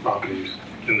developing properties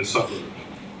in the suburbs.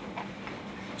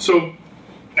 So,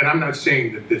 and I'm not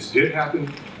saying that this did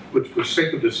happen, but for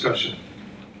sake of discussion,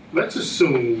 let's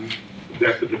assume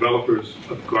that the developers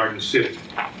of Garden City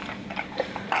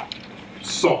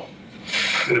sought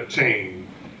and obtained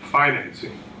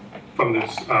financing from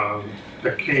this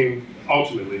that came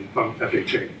ultimately from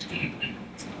FHA.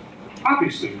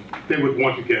 Obviously, they would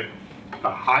want to get the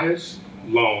highest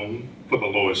loan for the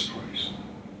lowest price.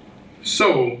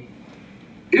 So,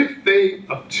 if they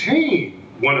obtain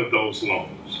one of those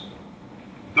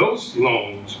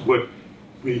loans would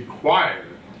require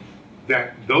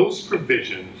that those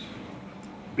provisions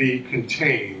be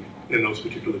contained in those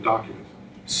particular documents.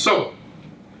 So,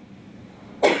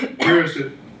 whereas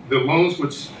the loans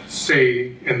would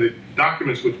say, and the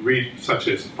documents would read such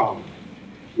as follows: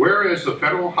 whereas the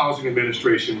Federal Housing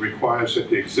Administration requires that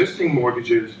the existing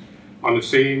mortgages on the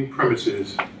same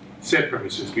premises, said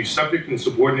premises, be subject and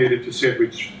subordinated to said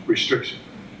restriction.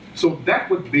 So that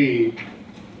would be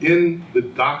in the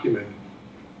document,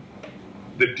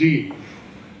 the deed,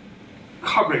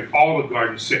 covering all of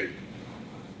Garden City.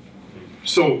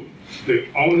 So the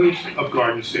owners of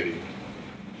Garden City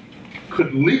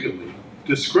could legally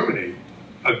discriminate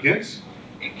against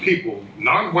people,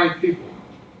 non-white people,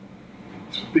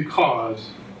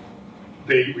 because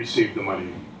they received the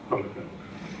money from the federal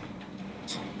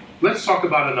government. Let's talk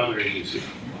about another agency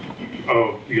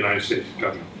of the United States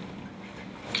government,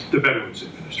 the Veterans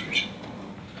Administration.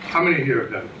 How many here are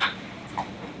veterans?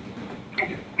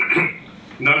 Okay.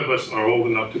 None of us are old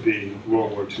enough to be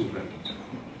World War II veterans.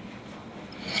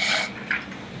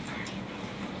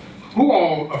 Who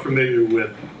all are familiar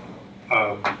with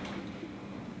a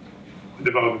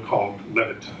development called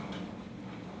Levittown?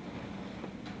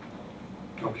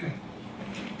 Okay.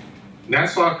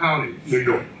 Nassau County, New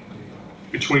York,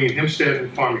 between Hempstead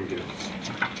and Farmingdale,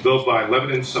 built by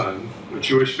Levitt and Son, a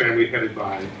Jewish family headed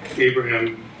by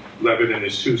Abraham Levitt and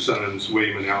his two sons,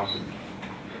 William and Alfred.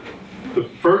 The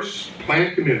first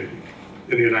planned community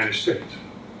in the United States,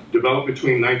 developed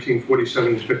between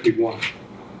 1947 and 51.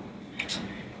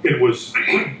 It was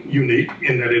unique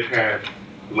in that it had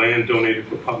land donated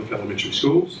for public elementary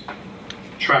schools,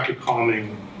 traffic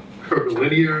calming,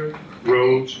 curvilinear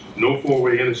roads, no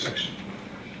four-way intersection.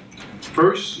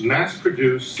 First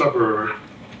mass-produced suburb,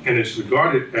 and is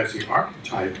regarded as the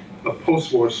archetype of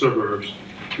post-war suburbs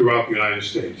throughout the United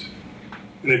States.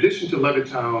 In addition to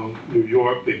Levittown, New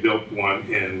York, they built one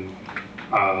in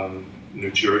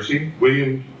New Jersey,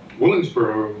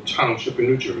 Williamsboro Township in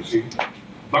New Jersey,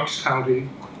 Bucks County,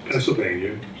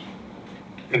 Pennsylvania,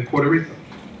 and Puerto Rico.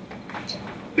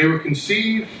 They were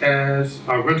conceived as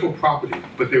a rental property,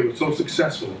 but they were so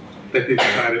successful that they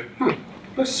decided,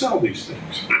 let's sell these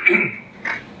things.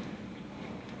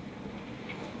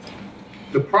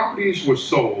 The properties were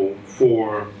sold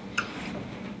for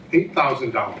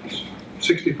 $8,000,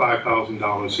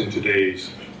 $65,000 in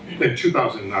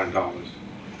 $2009 dollars.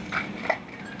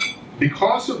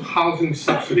 Because of housing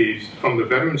subsidies from the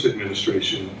Veterans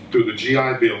Administration through the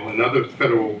GI Bill and other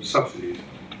federal subsidies,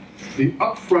 the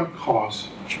upfront cost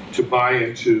to buy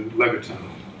into Levittown,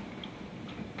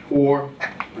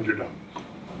 $400.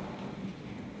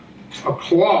 A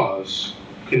clause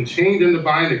contained in the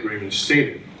buying agreement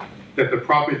stated that the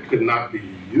property could not be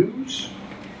used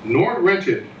nor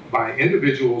rented by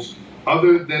individuals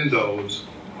other than those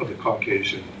of the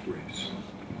Caucasian race.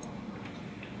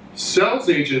 Sales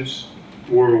agents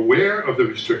were aware of the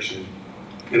restriction,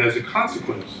 and as a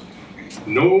consequence,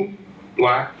 no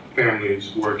black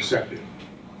families were accepted.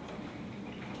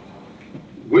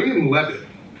 William Levitt,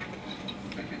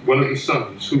 one of the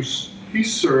sons, he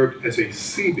served as a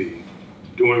CB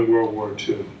during World War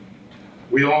II.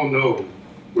 We all know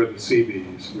where the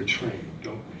CBs were trained,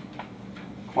 don't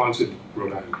we? Quonset,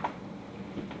 Rhode Island.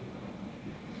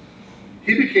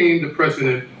 He became the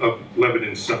president of Levitt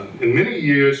and Son. In many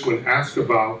years, when asked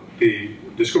about the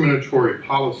discriminatory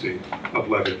policy of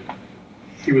Levitt,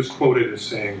 he was quoted as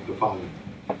saying the following: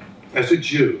 "As a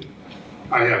Jew,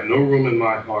 I have no room in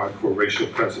my heart for racial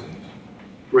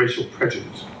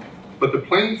prejudice. But the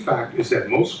plain fact is that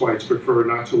most whites prefer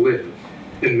not to live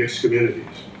in mixed communities.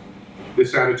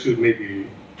 This attitude may be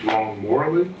wrong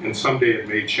morally, and someday it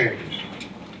may change.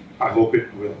 I hope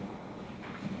it will."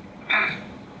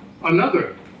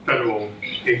 Another federal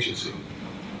agency,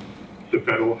 the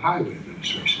Federal Highway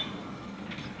Administration.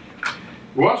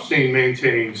 Rothstein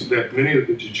maintains that many of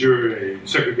the de jure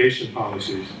segregation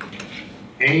policies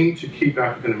aim to keep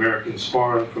African Americans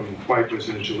far from white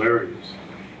residential areas.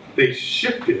 They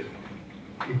shifted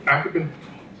African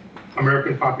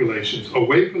American populations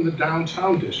away from the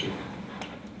downtown district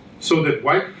so that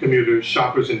white commuters,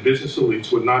 shoppers, and business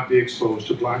elites would not be exposed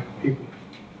to black people.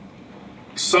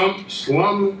 Some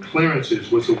slum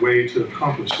clearances was a way to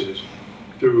accomplish this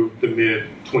through the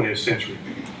mid-20th century.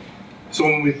 So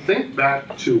when we think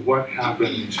back to what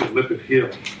happened to Lippert Hill,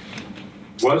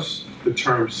 was the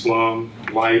term slum,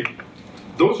 blight,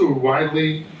 those were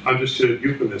widely understood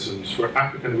euphemisms for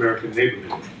African American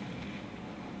neighborhoods.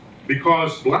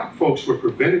 Because black folks were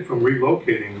prevented from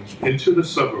relocating into the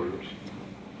suburbs,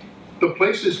 the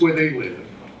places where they lived,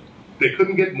 they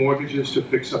couldn't get mortgages to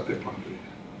fix up their property.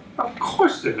 Of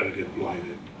course they're going to get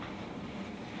blighted.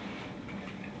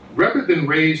 Rather than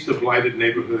raise the blighted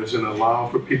neighborhoods and allow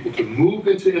for people to move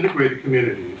into integrated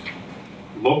communities,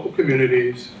 local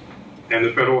communities and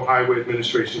the Federal Highway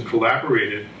Administration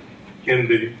collaborated in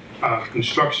the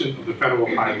construction of the Federal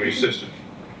Highway System.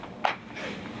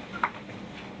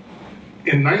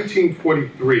 In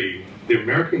 1943, the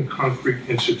American Concrete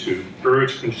Institute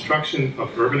urged construction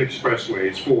of urban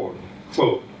expressways for,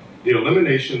 quote, the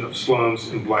elimination of slums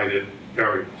and blighted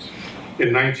areas.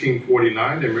 In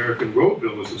 1949, the American Road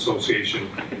Builders Association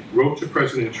wrote to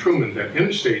President Truman that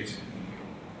interstates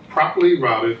properly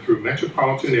routed through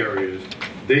metropolitan areas,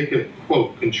 they could,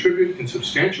 quote, contribute in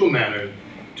substantial manner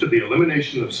to the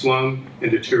elimination of slum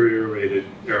and deteriorated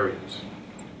areas.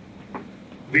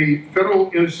 The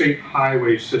federal interstate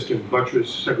highway system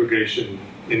buttressed segregation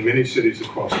in many cities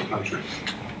across the country.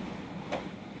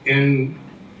 In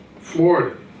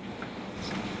Florida,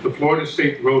 the Florida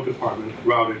State Road Department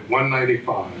routed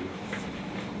 195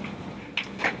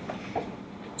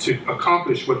 to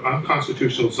accomplish what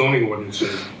unconstitutional zoning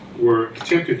ordinances were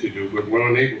attempted to do, but were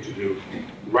unable to do,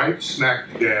 right smack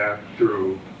dab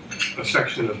through a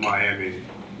section of Miami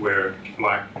where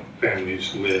black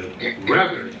families live,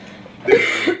 rather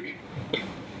than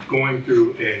going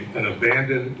through an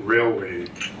abandoned railway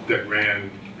that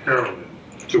ran parallel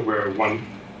to where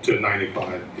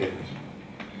 1-95 is.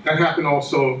 That happened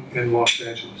also in Los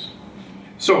Angeles.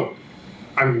 So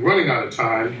I'm running out of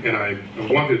time, and I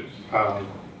want to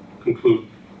conclude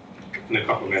in a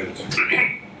couple of minutes.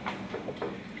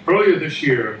 Earlier this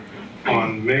year,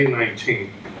 on May 19th,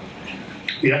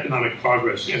 the Economic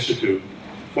Progress Institute,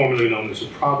 formerly known as the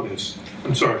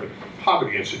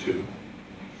Poverty Institute,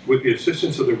 with the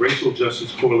assistance of the Racial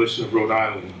Justice Coalition of Rhode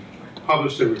Island,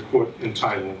 published a report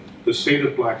entitled "The State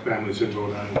of Black Families in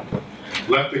Rhode Island,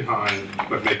 Left Behind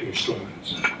but Making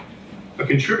Strides." A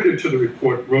contributor to the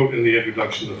report wrote in the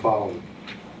introduction the following.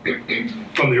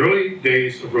 From the early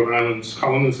days of Rhode Island's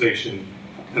colonization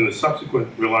and the subsequent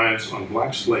reliance on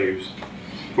black slaves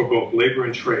for both labor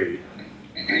and trade,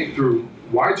 through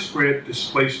widespread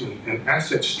displacement and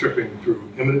asset stripping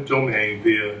through eminent domain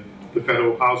via the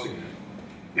Federal Housing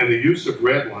Act, and the use of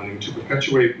redlining to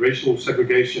perpetuate racial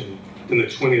segregation in the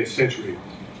 20th century,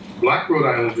 Black Rhode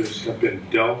Islanders have been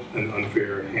dealt an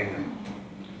unfair hand.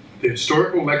 The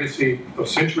historical legacy of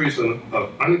centuries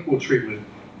of unequal treatment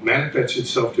manifests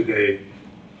itself today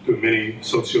through many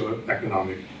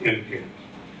socioeconomic indicators.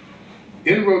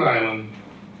 In Rhode Island,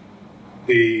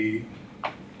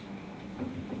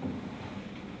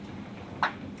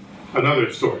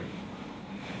 another story.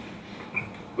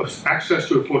 Access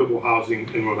to affordable housing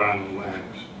in Rhode Island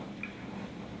lags.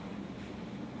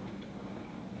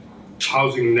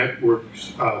 Housing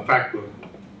Network's fact book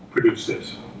produced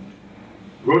this.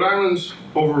 Rhode Island's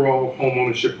overall home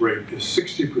ownership rate is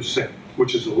 60%,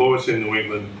 which is the lowest in New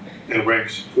England and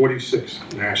ranks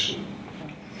 46th nationally.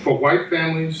 For white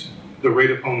families, the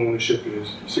rate of home ownership is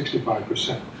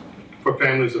 65%. For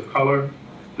families of color,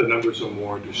 the numbers are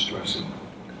more distressing.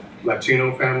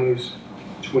 Latino families,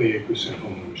 28%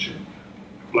 home ownership.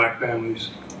 Black families,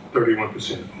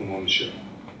 31% home ownership.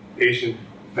 Asian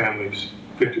families,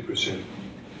 50%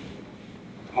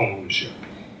 home ownership.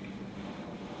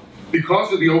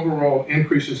 Because of the overall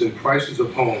increases in prices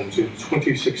of homes in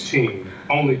 2016,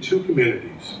 only 2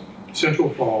 communities, Central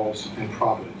Falls and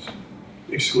Providence,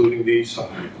 excluding the East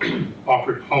Side,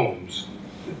 offered homes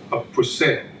for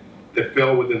sale that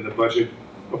fell within the budget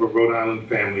of a Rhode Island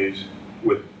families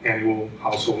with annual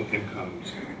household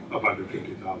incomes of under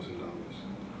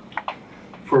 $50,000.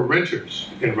 For renters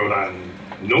in Rhode Island,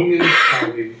 no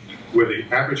municipality where the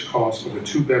average cost of a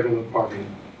 2-bedroom apartment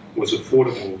was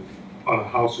affordable on a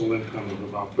household income of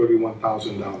about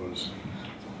 $31,000,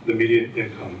 the median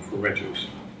income for renters.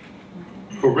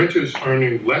 For renters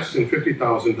earning less than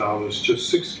 $50,000, just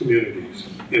 6 communities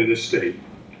in this state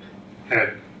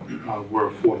were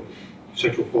affordable.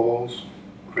 Central Falls,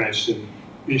 Cranston,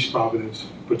 East Providence,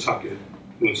 Pawtucket,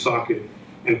 Woonsocket,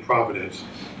 and Providence,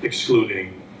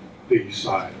 excluding the East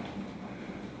Side.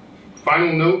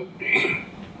 Final note,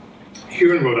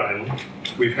 here in Rhode Island,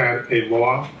 we've had a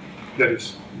law that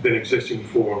has been existing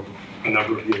for a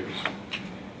number of years.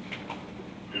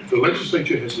 The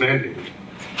legislature has mandated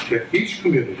that each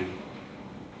community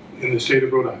in the state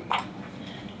of Rhode Island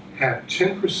have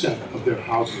 10% of their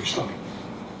housing stock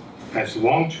as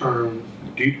long-term,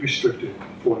 deed-restricted,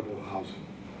 affordable housing.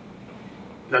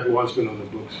 That law has been on the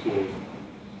books for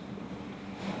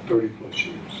 30+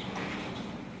 years.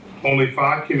 Only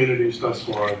 5 communities thus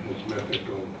far have met that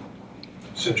goal.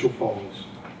 Central Falls,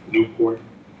 Newport,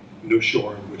 New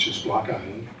Shore, which is Block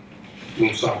Island,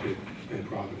 Woonsocket, and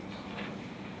Providence.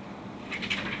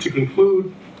 To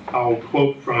conclude, I'll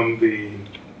quote from the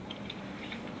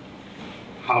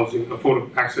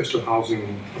access to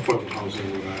affordable housing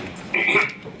in Rhode Island.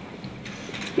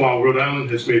 While Rhode Island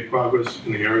has made progress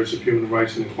in the areas of human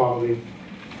rights and equality,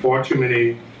 far too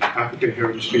many African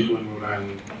heritage people in Rhode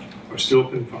Island are still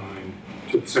confined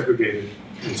to segregated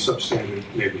and substandard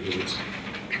neighborhoods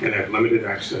and have limited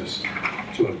access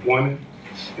to employment,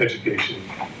 education,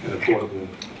 and affordable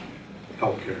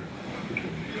health care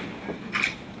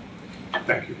opportunities.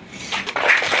 Thank you.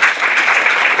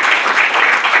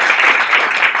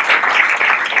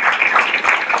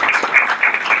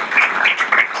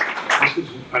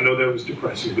 I know that was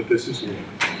depressing, but this is me.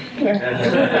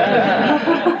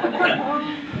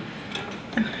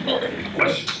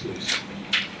 Questions, please.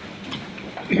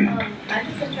 I'm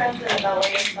just interested about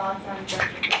what your thoughts on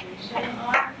gentrification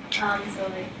are. So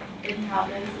like in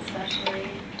Providence especially,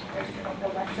 there's like the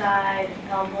West Side,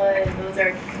 Elmwood, those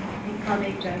are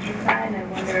becoming gentrified, and I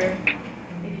wonder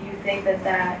if you think that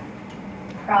that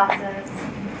process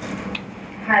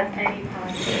has any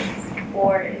positives,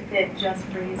 or if it just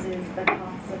raises the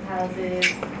cost of houses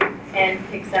and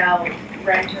kicks out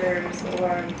renters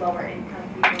or lower income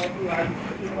people who are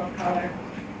people of color.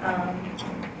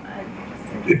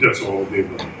 It does all of the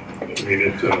above. I mean,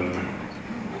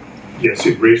 yes,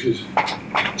 it raises,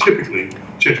 typically,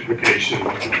 gentrification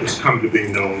has come to be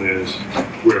known as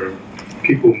where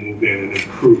people move in and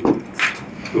improve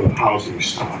the housing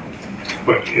stock.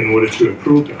 But in order to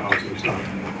improve the housing stock,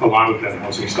 a lot of that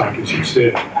housing stock, as you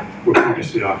said, were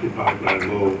previously occupied by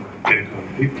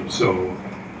low-income people. So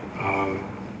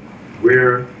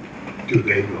where do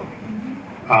they go?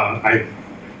 I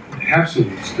have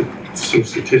some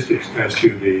statistics as to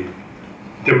the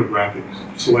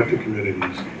demographics, selected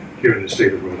communities here in the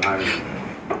state of Rhode Island.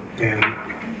 And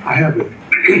I have a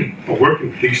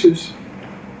working thesis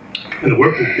And the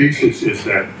working thesis is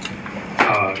that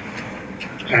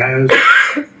as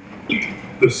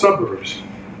the suburbs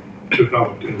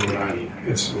developed in Rhode Island,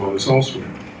 as well as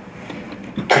elsewhere,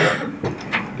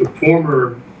 the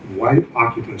former white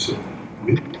occupants of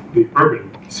the urban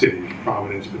city,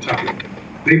 Providence, Pawtucket,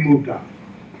 they moved out.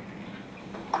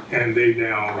 And they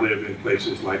now live in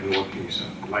places like North Kingston,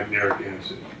 like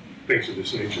Narragansett, things of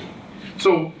this nature.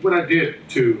 So what I did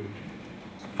to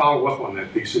follow up on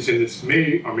that thesis, and this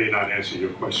may or may not answer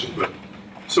your question, but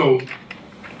so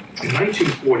in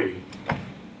 1940,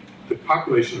 the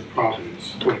population of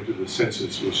Providence, according to the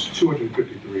census, was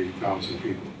 253,000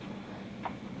 people.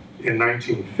 In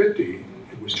 1950,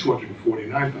 it was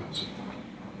 249,000.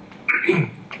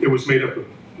 It was made up of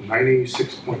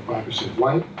 96.5%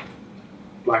 white,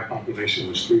 black population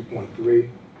was 3.3,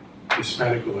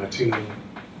 Hispanic or Latino,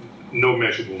 no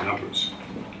measurable numbers.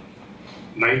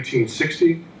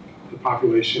 1960, the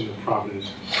population of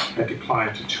Providence had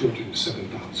declined to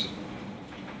 207,000.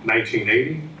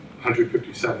 1980,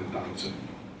 157,000.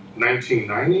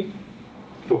 1990,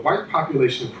 the white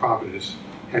population of Providence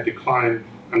had declined,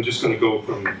 I'm just going to go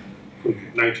from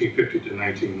 1950 to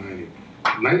 1990.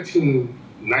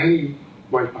 1990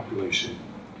 white population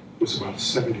was about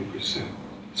 70%.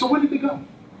 So where did they go?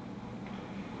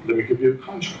 Let me give you a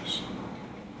contrast.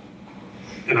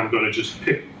 And I'm going to just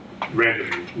pick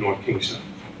randomly North Kingston.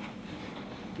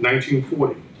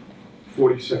 1940,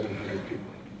 4,700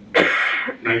 people.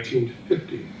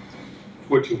 1950,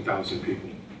 14,000 people.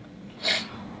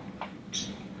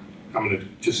 I'm going to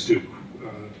just do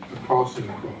across and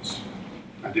across.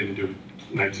 I didn't do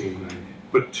 1990.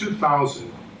 But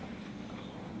 2000,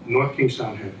 North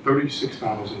Kingstown had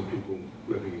 36,000 people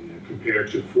living in there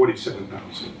compared to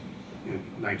 47,000 in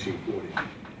 1940.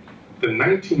 The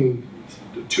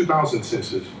 2000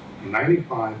 census,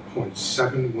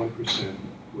 95.71%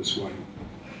 was white,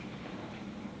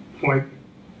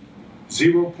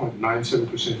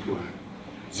 0.97% black,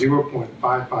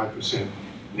 0.55%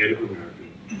 Native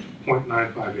American,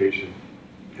 0.95 Asian,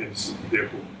 and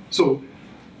therefore, so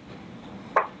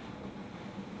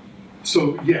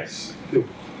yes,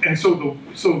 and so the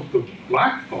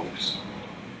black folks,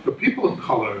 the people of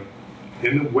color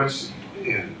in the West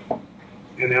End,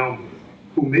 in Elmwood,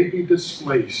 who may be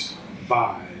displaced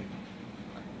by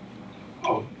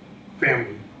a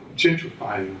family,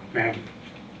 gentrifying family,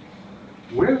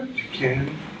 where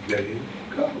can they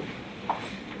go?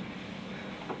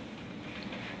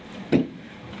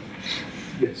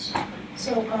 Yes.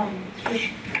 So,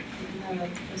 with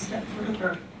the step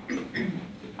further,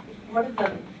 what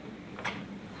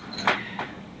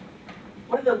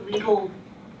are the legal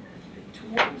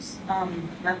tools,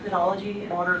 methodology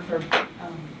in order for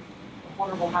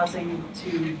affordable housing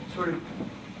to sort of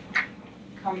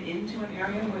come into an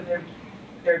area where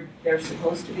they're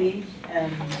supposed to be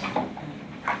and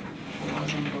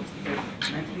housing folks that they're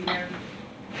meant to be there?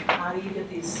 How do you get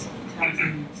these towns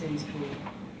and cities to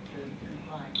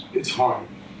comply? It's hard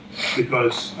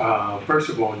because first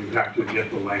of all, you have to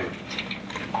get the land.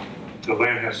 The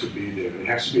land has to be there. It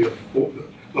has to be affordable.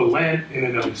 The land in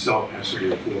and of itself has to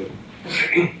be affordable.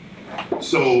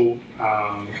 So,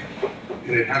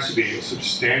 and it has to be a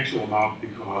substantial amount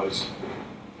because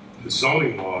the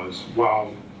zoning laws,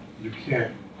 while you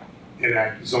can't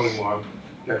enact zoning laws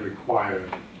that require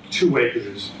 2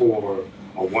 acres for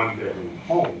a 1-bedroom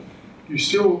home, you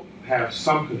still have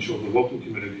some control. The local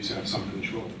communities have some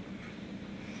control.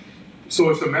 So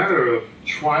it's a matter of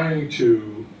trying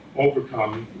to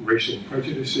overcome racial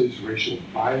prejudices, racial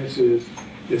biases.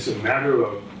 It's a matter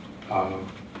of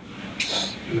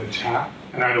an attack,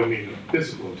 and I don't mean a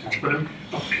physical attack, but I'm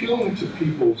appealing to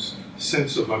people's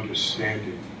sense of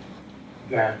understanding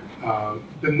that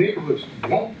the neighborhoods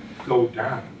won't go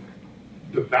down.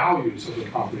 The values of the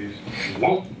properties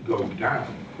won't go down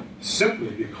simply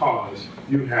because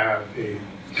you have a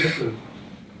different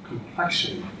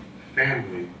complexion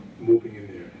family moving in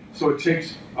there. So it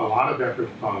takes a lot of effort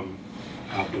from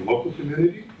the local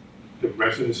community, the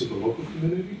residents of the local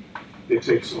community. It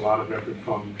takes a lot of effort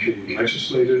from the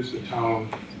legislators, the town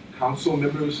council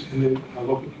members in the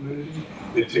local community.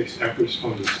 It takes efforts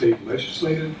from the state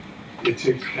legislature. It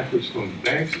takes efforts from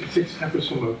banks. It takes efforts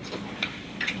from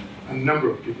a number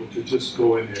of people to just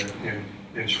go in there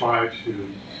and try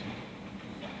to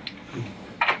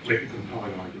make a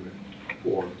compelling argument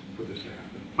for this to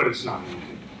happen. But it's not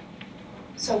easy.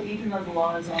 So even though the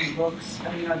law is on the books,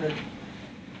 are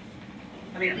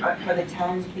the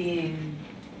towns being,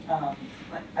 I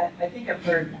think I've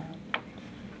heard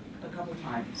a couple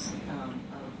times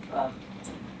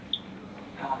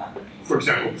for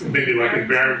example, maybe like in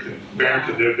Barrington, there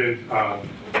have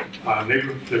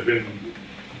been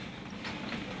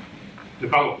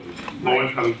developers,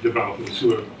 low-income developers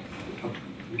who have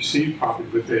received property,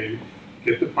 but they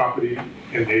get the property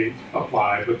and they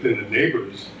apply, but then the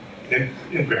neighbors in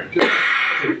Barrington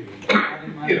taking, Not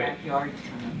in my you know, backyard.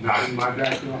 not in my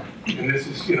backyard. And this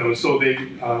is, you know, so they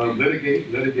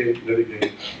litigate,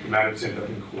 the matters end up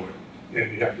in court.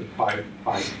 And you have to fight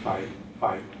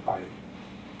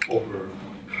over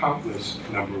countless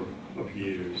number of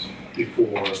years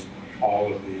before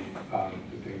all of the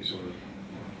things are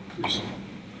resolved.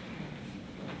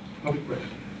 Other question?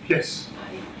 Yes?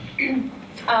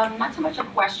 Not so much a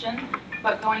question,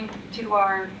 but going to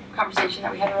our conversation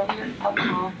that we had earlier,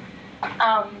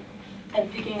 and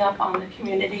picking up on the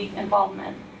community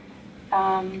involvement.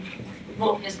 A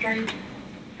little history.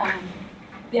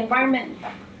 The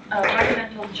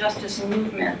environmental justice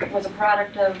movement was a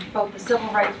product of both the civil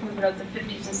rights movement of the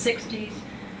 50s and 60s,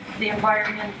 the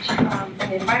environment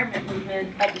movement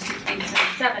of the 60s and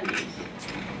 70s.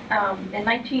 In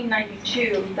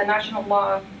 1992, the National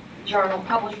Law Journal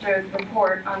published a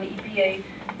report on the EPA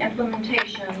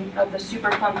implementation of the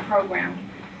Superfund program.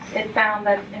 It found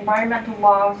that environmental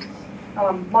law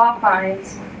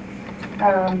fines,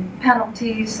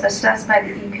 penalties assessed by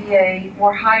the EPA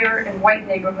were higher in white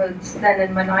neighborhoods than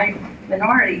in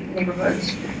minority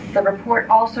neighborhoods. The report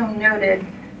also noted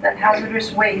that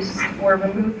hazardous wastes were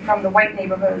removed from the white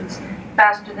neighborhoods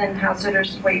faster than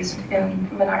hazardous waste in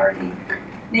minority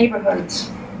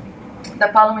neighborhoods. The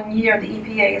following year, the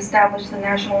EPA established the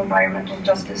National Environmental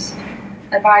Justice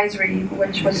Advisory,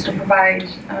 which was to provide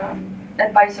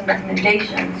advice and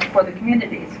recommendations for the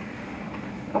communities.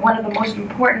 One of the most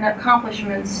important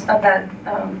accomplishments of that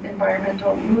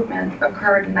environmental movement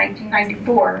occurred in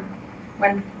 1994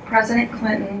 when President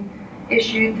Clinton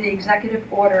issued the executive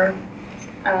order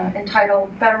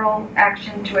entitled Federal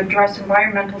Action to Address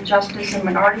Environmental Justice in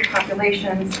Minority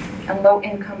Populations and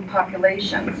Low-Income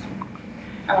Populations.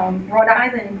 Rhode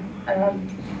Island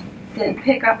didn't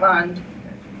pick up on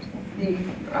the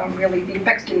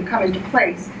effects didn't come into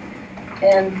place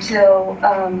until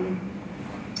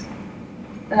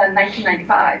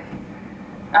 1995.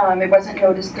 It wasn't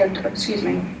noticed until, in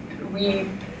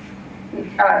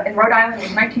Rhode Island it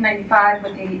was 1995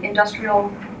 with the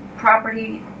Industrial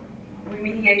Property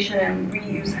Remediation and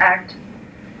Reuse Act,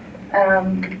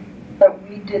 but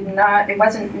it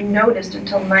wasn't noticed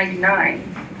until 99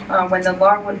 when the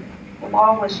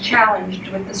law was challenged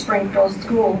with the Springfield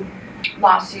School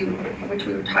lawsuit, which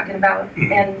we were talking about,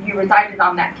 and you resided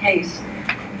on that case,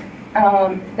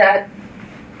 that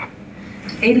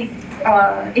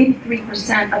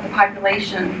 83% of the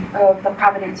population of the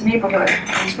Providence neighborhood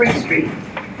on Spring Street,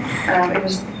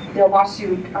 the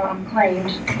lawsuit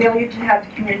claimed failure to have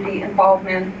community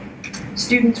involvement.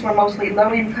 Students were mostly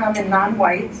low income and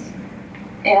non-whites,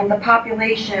 and the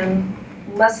population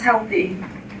less healthy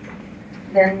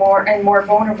than more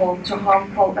vulnerable to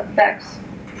harmful effects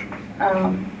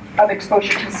of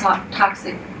exposure to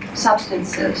toxic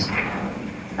substances.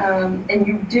 And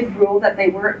you did rule that they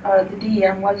were, the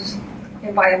DEM was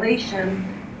in violation,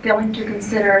 failing to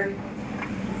consider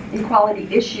equality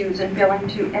issues and failing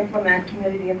to implement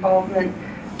community involvement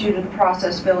due to the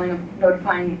process failing of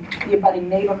notifying the abutting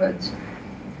neighborhoods.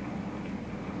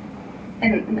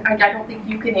 And I don't think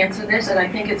you can answer this, and I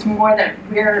think it's more that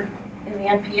we're in the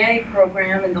MPA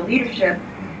program and the leadership.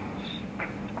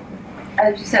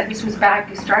 As you said, this was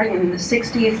starting in the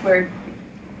 60s where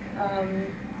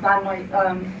non-white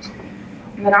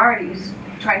minorities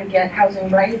trying to get housing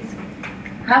rights.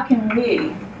 How can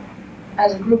we,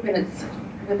 as a group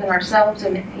within ourselves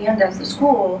and as the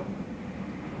school,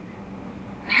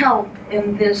 help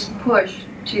in this push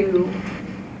to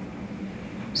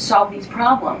solve these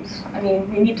problems? I mean,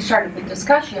 we need to start the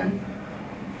discussion.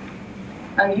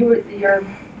 Your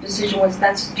decision was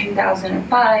that's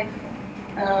 2005.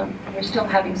 We're still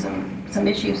having some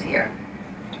issues here.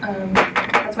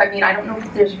 That's why I don't know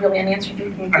if there's really an answer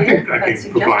you can give. I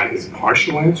can provide a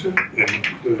partial answer, and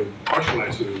the partial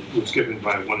answer was given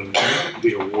by one of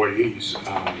the awardees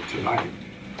tonight,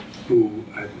 who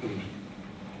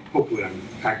hopefully I'm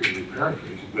accurately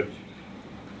paraphrasing, but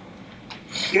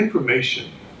information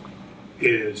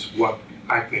is what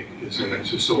I think is the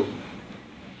answer. So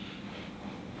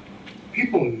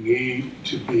people need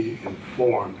to be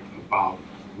informed about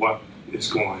what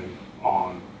is going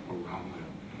on around them.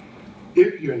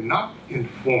 If you're not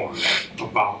informed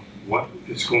about what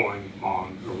is going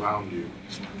on around you,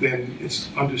 then it's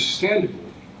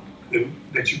understandable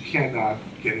that you cannot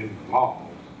get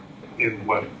involved in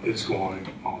what is going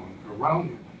on around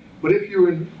you. But if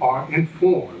you are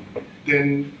informed,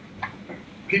 then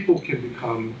people can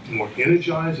become more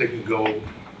energized. They can go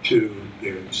to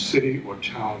their city or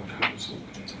town council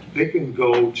they can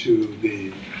go to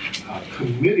the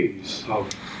committees of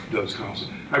those councils.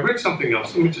 I read something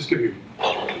else. Let me just give you,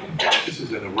 this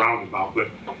is in a roundabout, but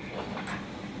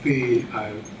the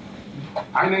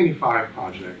I-95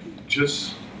 project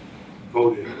just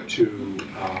voted to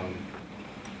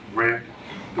grant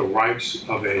the rights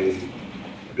of a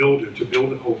builder to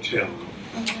build a hotel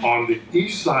on the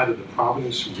east side of the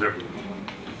Providence River.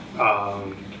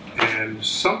 And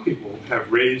some people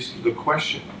have raised the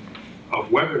question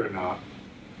of whether or not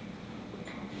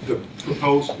the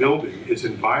proposed building is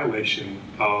in violation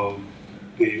of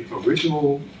the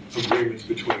original agreements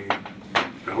between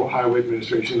Federal Highway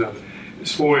Administration and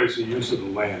as far as the use of the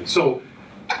land. So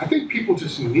I think people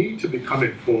just need to become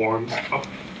informed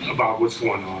about what's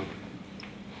going on.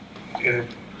 And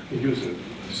use it.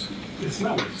 It's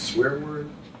not a swear word.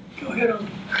 Go ahead on.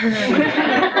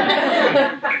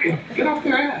 Get off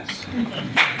their ass.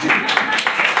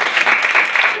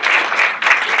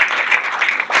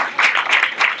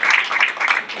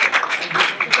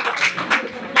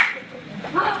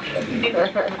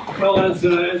 Well,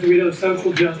 as we know,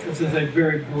 social justice is a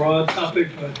very broad topic,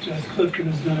 but Judge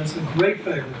Clifton has done us a great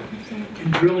favor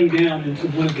in drilling down into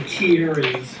one of the key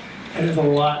areas that has a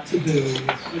lot to do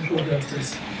with social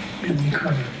justice in the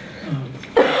current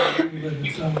we live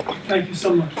in. So, thank you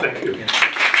so much. Thank you.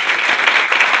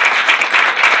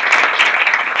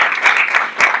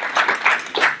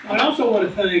 I also want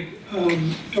to thank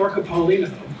Dorca Paulino,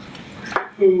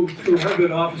 who, through her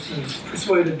good offices,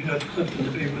 persuaded Judge Clifton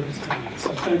to be with us tonight.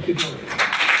 So thank you, Dorca.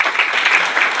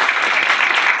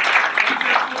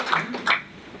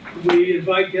 We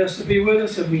invite guests to be with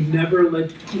us, and we never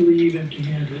let you leave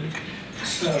empty-handed.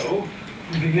 So,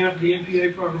 on behalf of the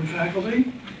MPA program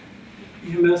faculty,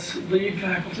 EMS lead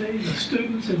faculty, the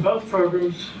students in both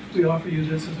programs, we offer you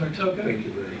this as our token. Thank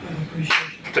you very much. Of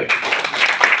appreciation. Thank you.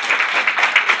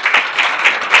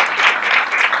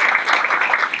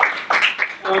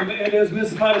 And as Ms.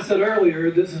 Zapata said earlier,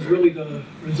 this is really the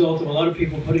result of a lot of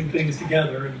people putting things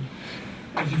together. And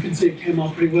as you can see, it came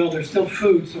out pretty well. There's still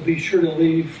food, so be sure to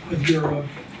leave with your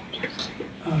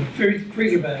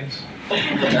freezer bags.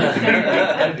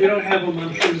 If you don't have them,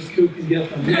 I'm sure Ms. Coop can get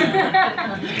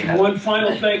them. One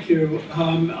final thank you.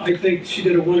 I think she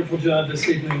did a wonderful job this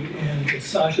evening, and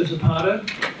Sasha Zapata.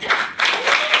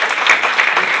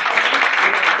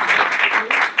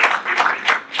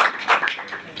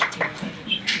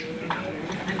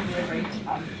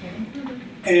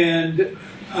 And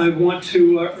I want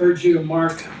to urge you to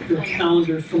mark your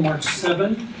calendars for March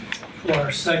 7th for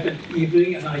our second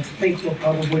evening, and I think we'll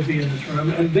probably be in this room.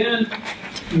 And then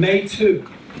May 2,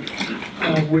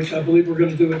 which I believe we're going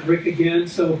to do with Rick again,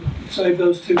 so save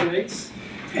those 2 dates.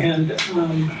 And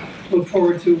look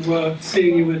forward to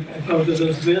seeing you at both of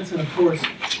those events, and of course,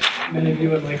 many of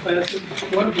you in my classes,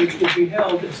 one of which will be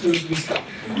held as soon as we stop.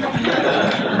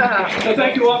 So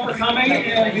thank you all for coming,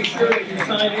 and be sure that you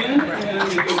sign in, and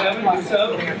if you haven't, do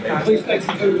so. Please take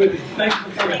some food with you. Thank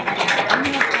you for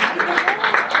coming.